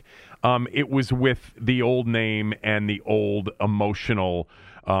back, it was with the old name and the old emotional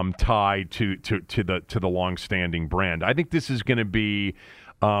tie to the long-standing brand. I think this is going to be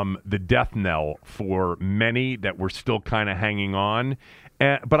the death knell for many that were still kind of hanging on.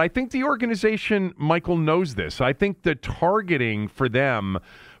 But I think the organization, Michael, knows this. I think the targeting for them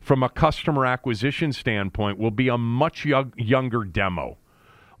from a customer acquisition standpoint will be a much younger demo.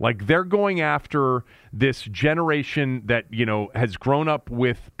 Like, they're going after this generation that, has grown up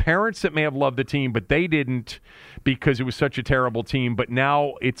with parents that may have loved the team, but they didn't because it was such a terrible team. But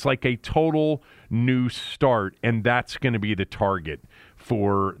now it's like a total new start, and that's going to be the target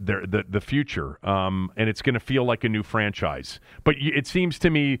for the future. And it's going to feel like a new franchise. But it seems to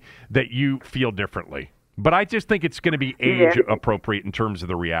me that you feel differently. But I just think it's going to be age appropriate in terms of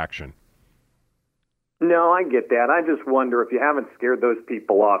the reaction. No, I get that. I just wonder if you haven't scared those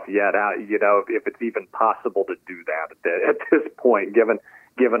people off yet, if it's even possible to do that at this point, given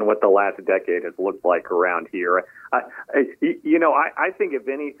what the last decade has looked like around here. I think if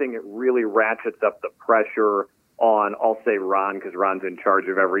anything, it really ratchets up the pressure on, I'll say Ron, because Ron's in charge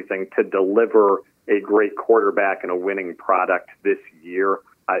of everything, to deliver a great quarterback and a winning product this year.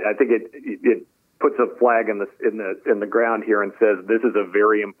 I think it puts a flag in the ground here and says this is a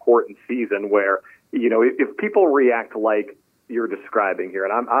very important season where, if people react like you're describing here,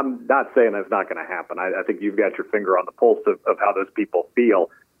 and I'm not saying that's not going to happen. I think you've got your finger on the pulse of how those people feel.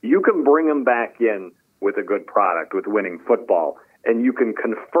 You can bring them back in with a good product, with winning football, and you can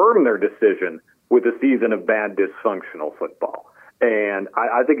confirm their decision with a season of bad, dysfunctional football. And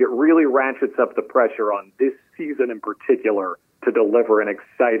I think it really ratchets up the pressure on this season in particular to deliver an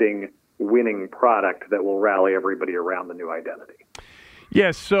exciting winning product that will rally everybody around the new identity.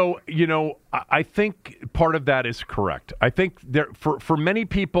 Yeah, so, I think part of that is correct. I think for many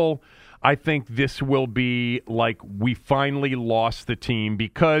people, I think this will be like we finally lost the team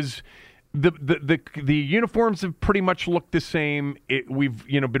because the uniforms have pretty much looked the same. We've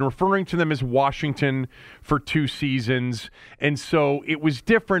been referring to them as Washington for 2 seasons, and so it was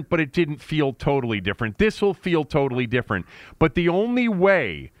different, but it didn't feel totally different. This will feel totally different, but the only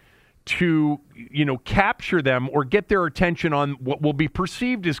way to capture them or get their attention on what will be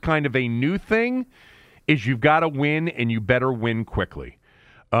perceived as kind of a new thing is you've got to win, and you better win quickly.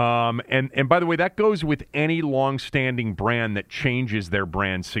 And by the way, that goes with any long-standing brand that changes their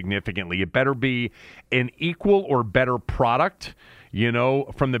brand significantly. It better be an equal or better product,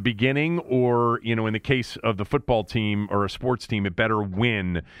 from the beginning, or, in the case of the football team or a sports team, it better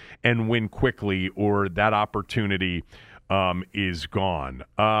win and win quickly, or that opportunity is gone.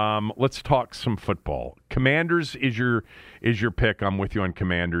 Let's talk some football. Commanders is your pick. I'm with you on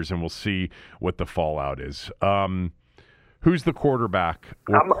Commanders, and we'll see what the fallout is. Who's the quarterback?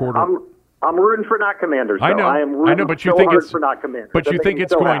 I'm rooting for not Commanders. I know. I am rooting but you think it's for not Commanders. But you think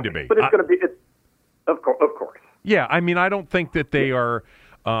it's going to be? But it's going to be. Of course. Yeah, I mean, I don't think that they are.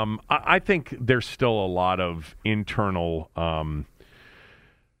 I think there's still a lot of internal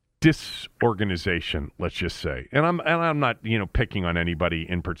disorganization, let's just say. And I'm not, picking on anybody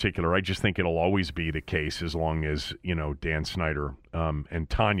in particular. I just think it'll always be the case as long as, Dan Snyder and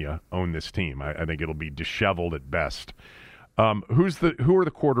Tanya own this team. I think it'll be disheveled at best. Who are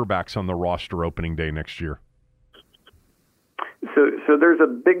the quarterbacks on the roster opening day next year? So there's a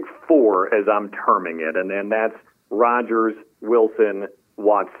big 4, as I'm terming it, and that's Rodgers, Wilson,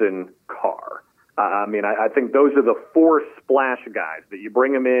 Watson, Carr. I think those are the 4 splash guys that you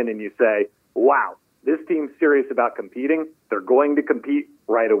bring them in and you say, wow, this team's serious about competing. They're going to compete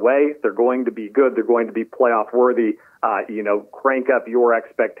right away. They're going to be good. They're going to be playoff worthy. Crank up your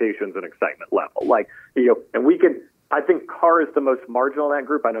expectations and excitement level. And we can. I think Carr is the most marginal in that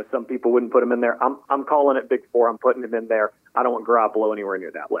group. I know some people wouldn't put him in there. I'm calling it Big Four. I'm putting him in there. I don't want Garoppolo anywhere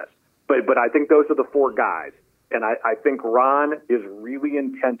near that list. But I think those are the four guys. And I think Ron is really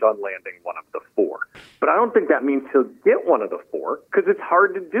intent on landing one of the four. But I don't think that means he'll get one of the four because it's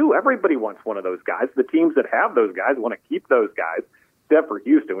hard to do. Everybody wants one of those guys. The teams that have those guys want to keep those guys, except for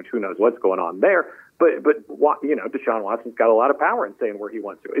Houston, which who knows what's going on there. But Deshaun Watson's got a lot of power in saying where he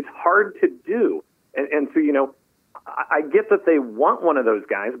wants to. It's hard to do. And so, I get that they want one of those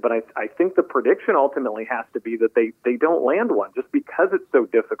guys, but I think the prediction ultimately has to be that they don't land one just because it's so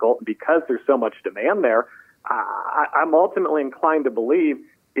difficult and because there's so much demand there. I'm ultimately inclined to believe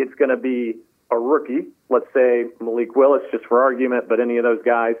it's going to be a rookie, let's say Malik Willis, just for argument, but any of those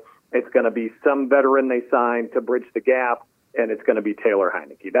guys. It's going to be some veteran they signed to bridge the gap, and it's going to be Taylor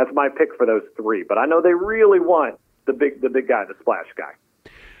Heineke. That's my pick for those three, but I know they really want the big guy, the splash guy.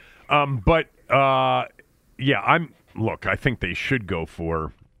 I think they should go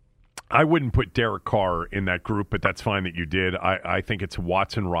for. I wouldn't put Derek Carr in that group, but that's fine that you did. I think it's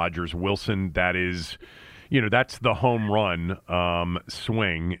Watson, Rodgers, Wilson. That is, that's the home run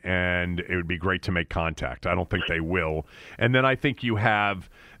swing, and it would be great to make contact. I don't think they will. And then I think you have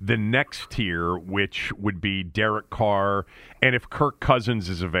the next tier, which would be Derek Carr, and if Kirk Cousins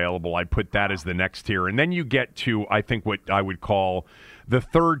is available, I'd put that as the next tier. And then you get to, I think, what I would call the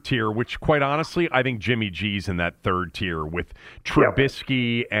third tier, which quite honestly, I think Jimmy G's in that third tier with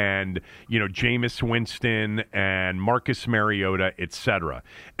Trubisky and, Jameis Winston and Marcus Mariota, etc.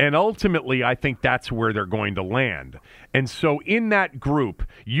 And ultimately, I think that's where they're going to land. And so in that group,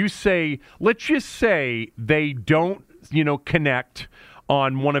 let's just say they don't, connect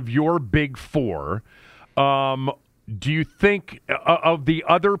on one of your big four. Do you think of the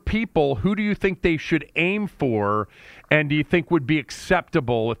other people, who do you think they should aim for, and do you think would be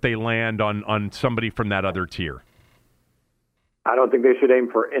acceptable if they land on somebody from that other tier? I don't think they should aim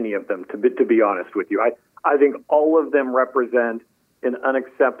for any of them, to be honest with you. I think all of them represent an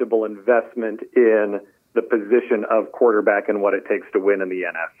unacceptable investment in the position of quarterback and what it takes to win in the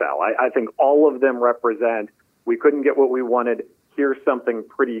NFL. I think all of them represent, we couldn't get what we wanted, here's something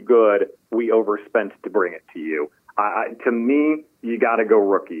pretty good, we overspent to bring it to you. To me, you got to go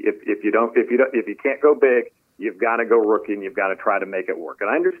rookie. If you can't go big, you've got to go rookie, and you've got to try to make it work. And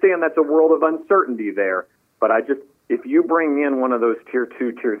I understand that's a world of uncertainty there, but if you bring in one of those tier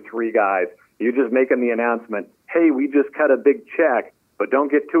 2, tier 3 guys, you're just making the announcement, hey, we just cut a big check, but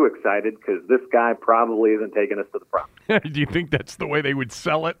don't get too excited because this guy probably isn't taking us to the promised. Do you think that's the way they would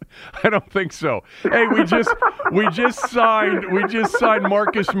sell it? I don't think so. Hey, we just signed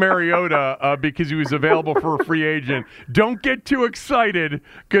Marcus Mariota because he was available for a free agent. Don't get too excited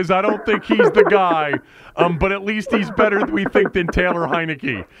because I don't think he's the guy. But at least he's better, we think, than Taylor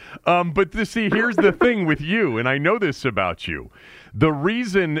Heineke. But here's the thing with you, and I know this about you. The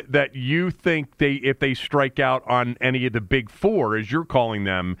reason that you think if they strike out on any of the big four, as you're calling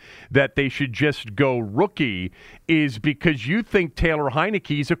them, that they should just go rookie is because you think Taylor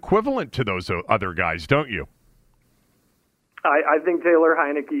Heineke is equivalent to those other guys, don't you? I think Taylor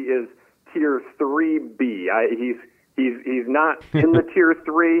Heineke is tier 3B. He's not in the tier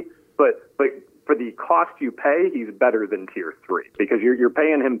 3, but for the cost you pay, he's better than tier 3 because you're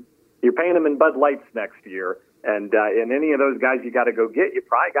paying him in Bud Lights next year. And any of those guys you got to go get, you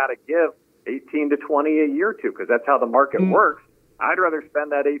probably got to give 18 to 20 a year to because that's how the market works. I'd rather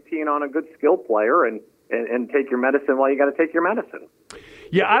spend that 18 on a good skill player and take your medicine while you got to take your medicine.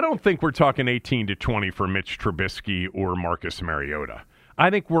 Yeah, I don't think we're talking 18 to 20 for Mitch Trubisky or Marcus Mariota. I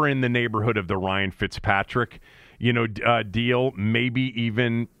think we're in the neighborhood of the Ryan Fitzpatrick, deal, maybe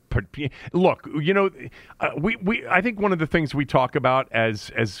even. Look, I think one of the things we talk about as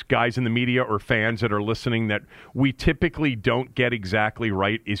guys in the media or fans that are listening that we typically don't get exactly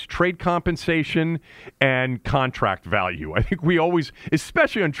right is trade compensation and contract value. I think we always,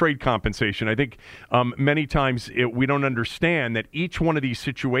 especially on trade compensation, I think many times we don't understand that each one of these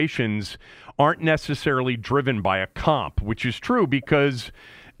situations aren't necessarily driven by a comp, which is true because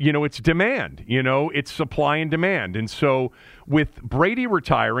it's demand, it's supply and demand. And so with Brady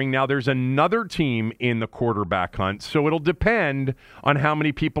retiring, now there's another team in the quarterback hunt. So it'll depend on how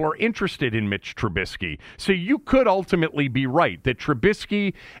many people are interested in Mitch Trubisky. So you could ultimately be right that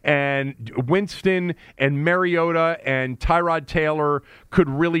Trubisky and Winston and Mariota and Tyrod Taylor could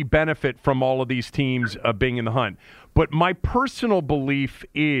really benefit from all of these teams being in the hunt. But my personal belief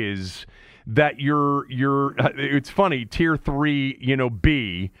is that you're it's funny, tier 3,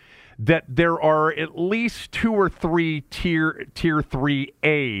 B, that there are at least 2 or 3 tier 3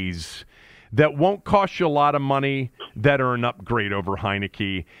 A's that won't cost you a lot of money, that are an upgrade over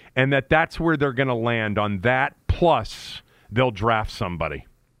Heineke, and that's where they're going to land on that. Plus, they'll draft somebody.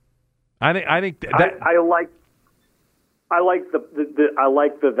 I think that I like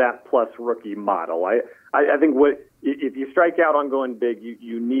the that plus rookie model. I think if you strike out on going big,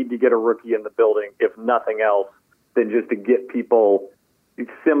 you need to get a rookie in the building, if nothing else, than just to get people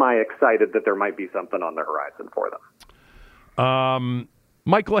semi-excited that there might be something on the horizon for them.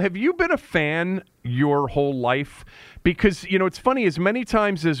 Michael, have you been a fan your whole life? Because, it's funny, as many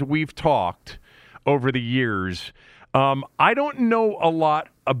times as we've talked over the years, I don't know a lot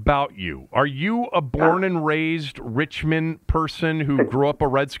about you. Are you a born and raised Richmond person who grew up a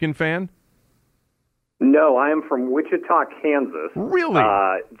Redskin fan? No, I am from Wichita, Kansas. Really?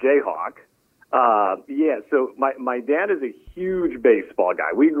 Jayhawk. Yeah, so my dad is a huge baseball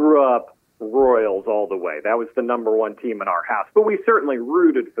guy. We grew up Royals all the way. That was the number one team in our house. But we certainly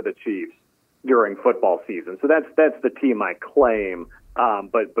rooted for the Chiefs during football season. So that's the team I claim.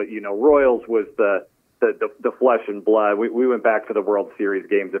 But Royals was the flesh and blood. We went back to the World Series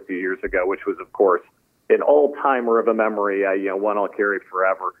games a few years ago, which was, of course, an all-timer of a memory. One I'll carry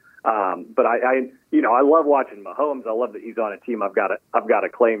forever. But I love watching Mahomes. I love that he's on a team I've got a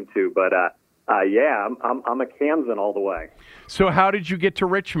claim to. But yeah, I'm a Kansan all the way. So how did you get to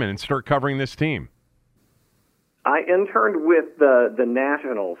Richmond and start covering this team? I interned with the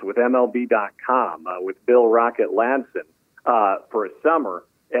Nationals with MLB.com with Bill Rocket Ladson for a summer,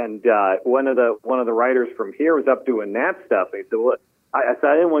 and one of the writers from here was up doing that stuff. And he said, "Well," I said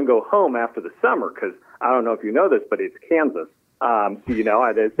I didn't want to go home after the summer because I don't know if you know this, but it's Kansas. So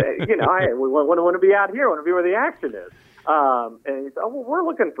I just say, I want to be out here. I want to be where the action is. And he said, "Oh, well, we're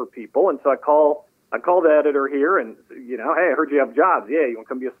looking for people." And so I call the editor here, and hey, I heard you have jobs. Yeah, you want to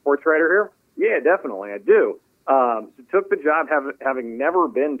come be a sports writer here? Yeah, definitely, I do. So took the job, having never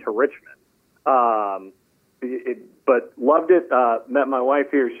been to Richmond, but loved it. Met my wife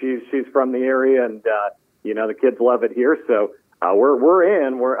here. She's from the area, and the kids love it here. So we're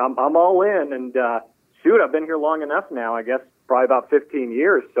in. I'm all in, and I've been here long enough now. I guess probably about 15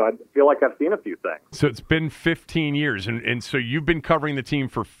 years. So I feel like I've seen a few things. So it's been 15 years, and so you've been covering the team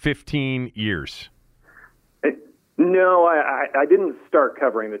for 15 years. No, I didn't start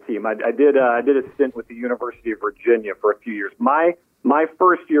covering the team. I did a stint with the University of Virginia for a few years. My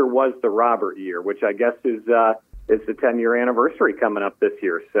first year was the Robert year, which I guess is the 10-year anniversary coming up this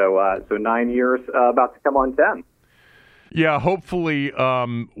year. So 9 years, about to come on 10. Yeah, hopefully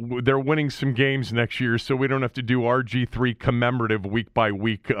they're winning some games next year, so we don't have to do RG3 commemorative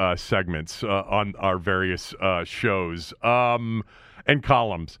week-by-week segments on our various shows and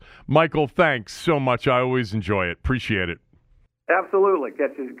columns. Michael, thanks so much. I always enjoy it. Appreciate it. Absolutely.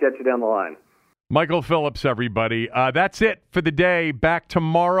 Get you down the line. Michael Phillips, everybody. That's it for the day. Back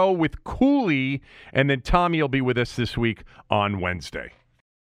tomorrow with Cooley, and then Tommy will be with us this week on Wednesday.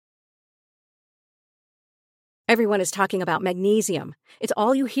 Everyone is talking about magnesium. It's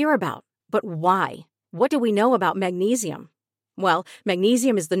all you hear about. But why? What do we know about magnesium? Well,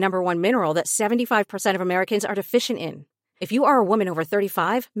 magnesium is the number one mineral that 75% of Americans are deficient in. If you are a woman over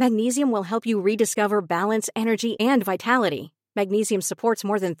 35, magnesium will help you rediscover balance, energy, and vitality. Magnesium supports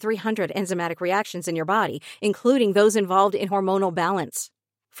more than 300 enzymatic reactions in your body, including those involved in hormonal balance.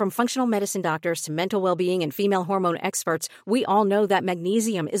 From functional medicine doctors to mental well-being and female hormone experts, we all know that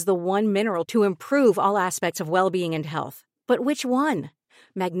magnesium is the one mineral to improve all aspects of well-being and health. But which one?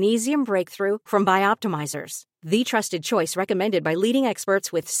 Magnesium Breakthrough from Bioptimizers, the trusted choice recommended by leading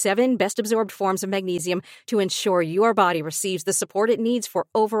experts with 7 best-absorbed forms of magnesium to ensure your body receives the support it needs for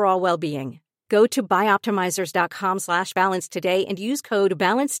overall well-being. Go to bioptimizers.com/balance today and use code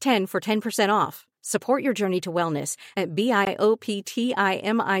BALANCE10 for 10% off. Support your journey to wellness at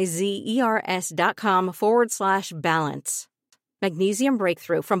bioptimizers.com/balance. Magnesium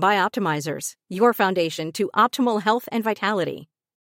Breakthrough from Bioptimizers, your foundation to optimal health and vitality.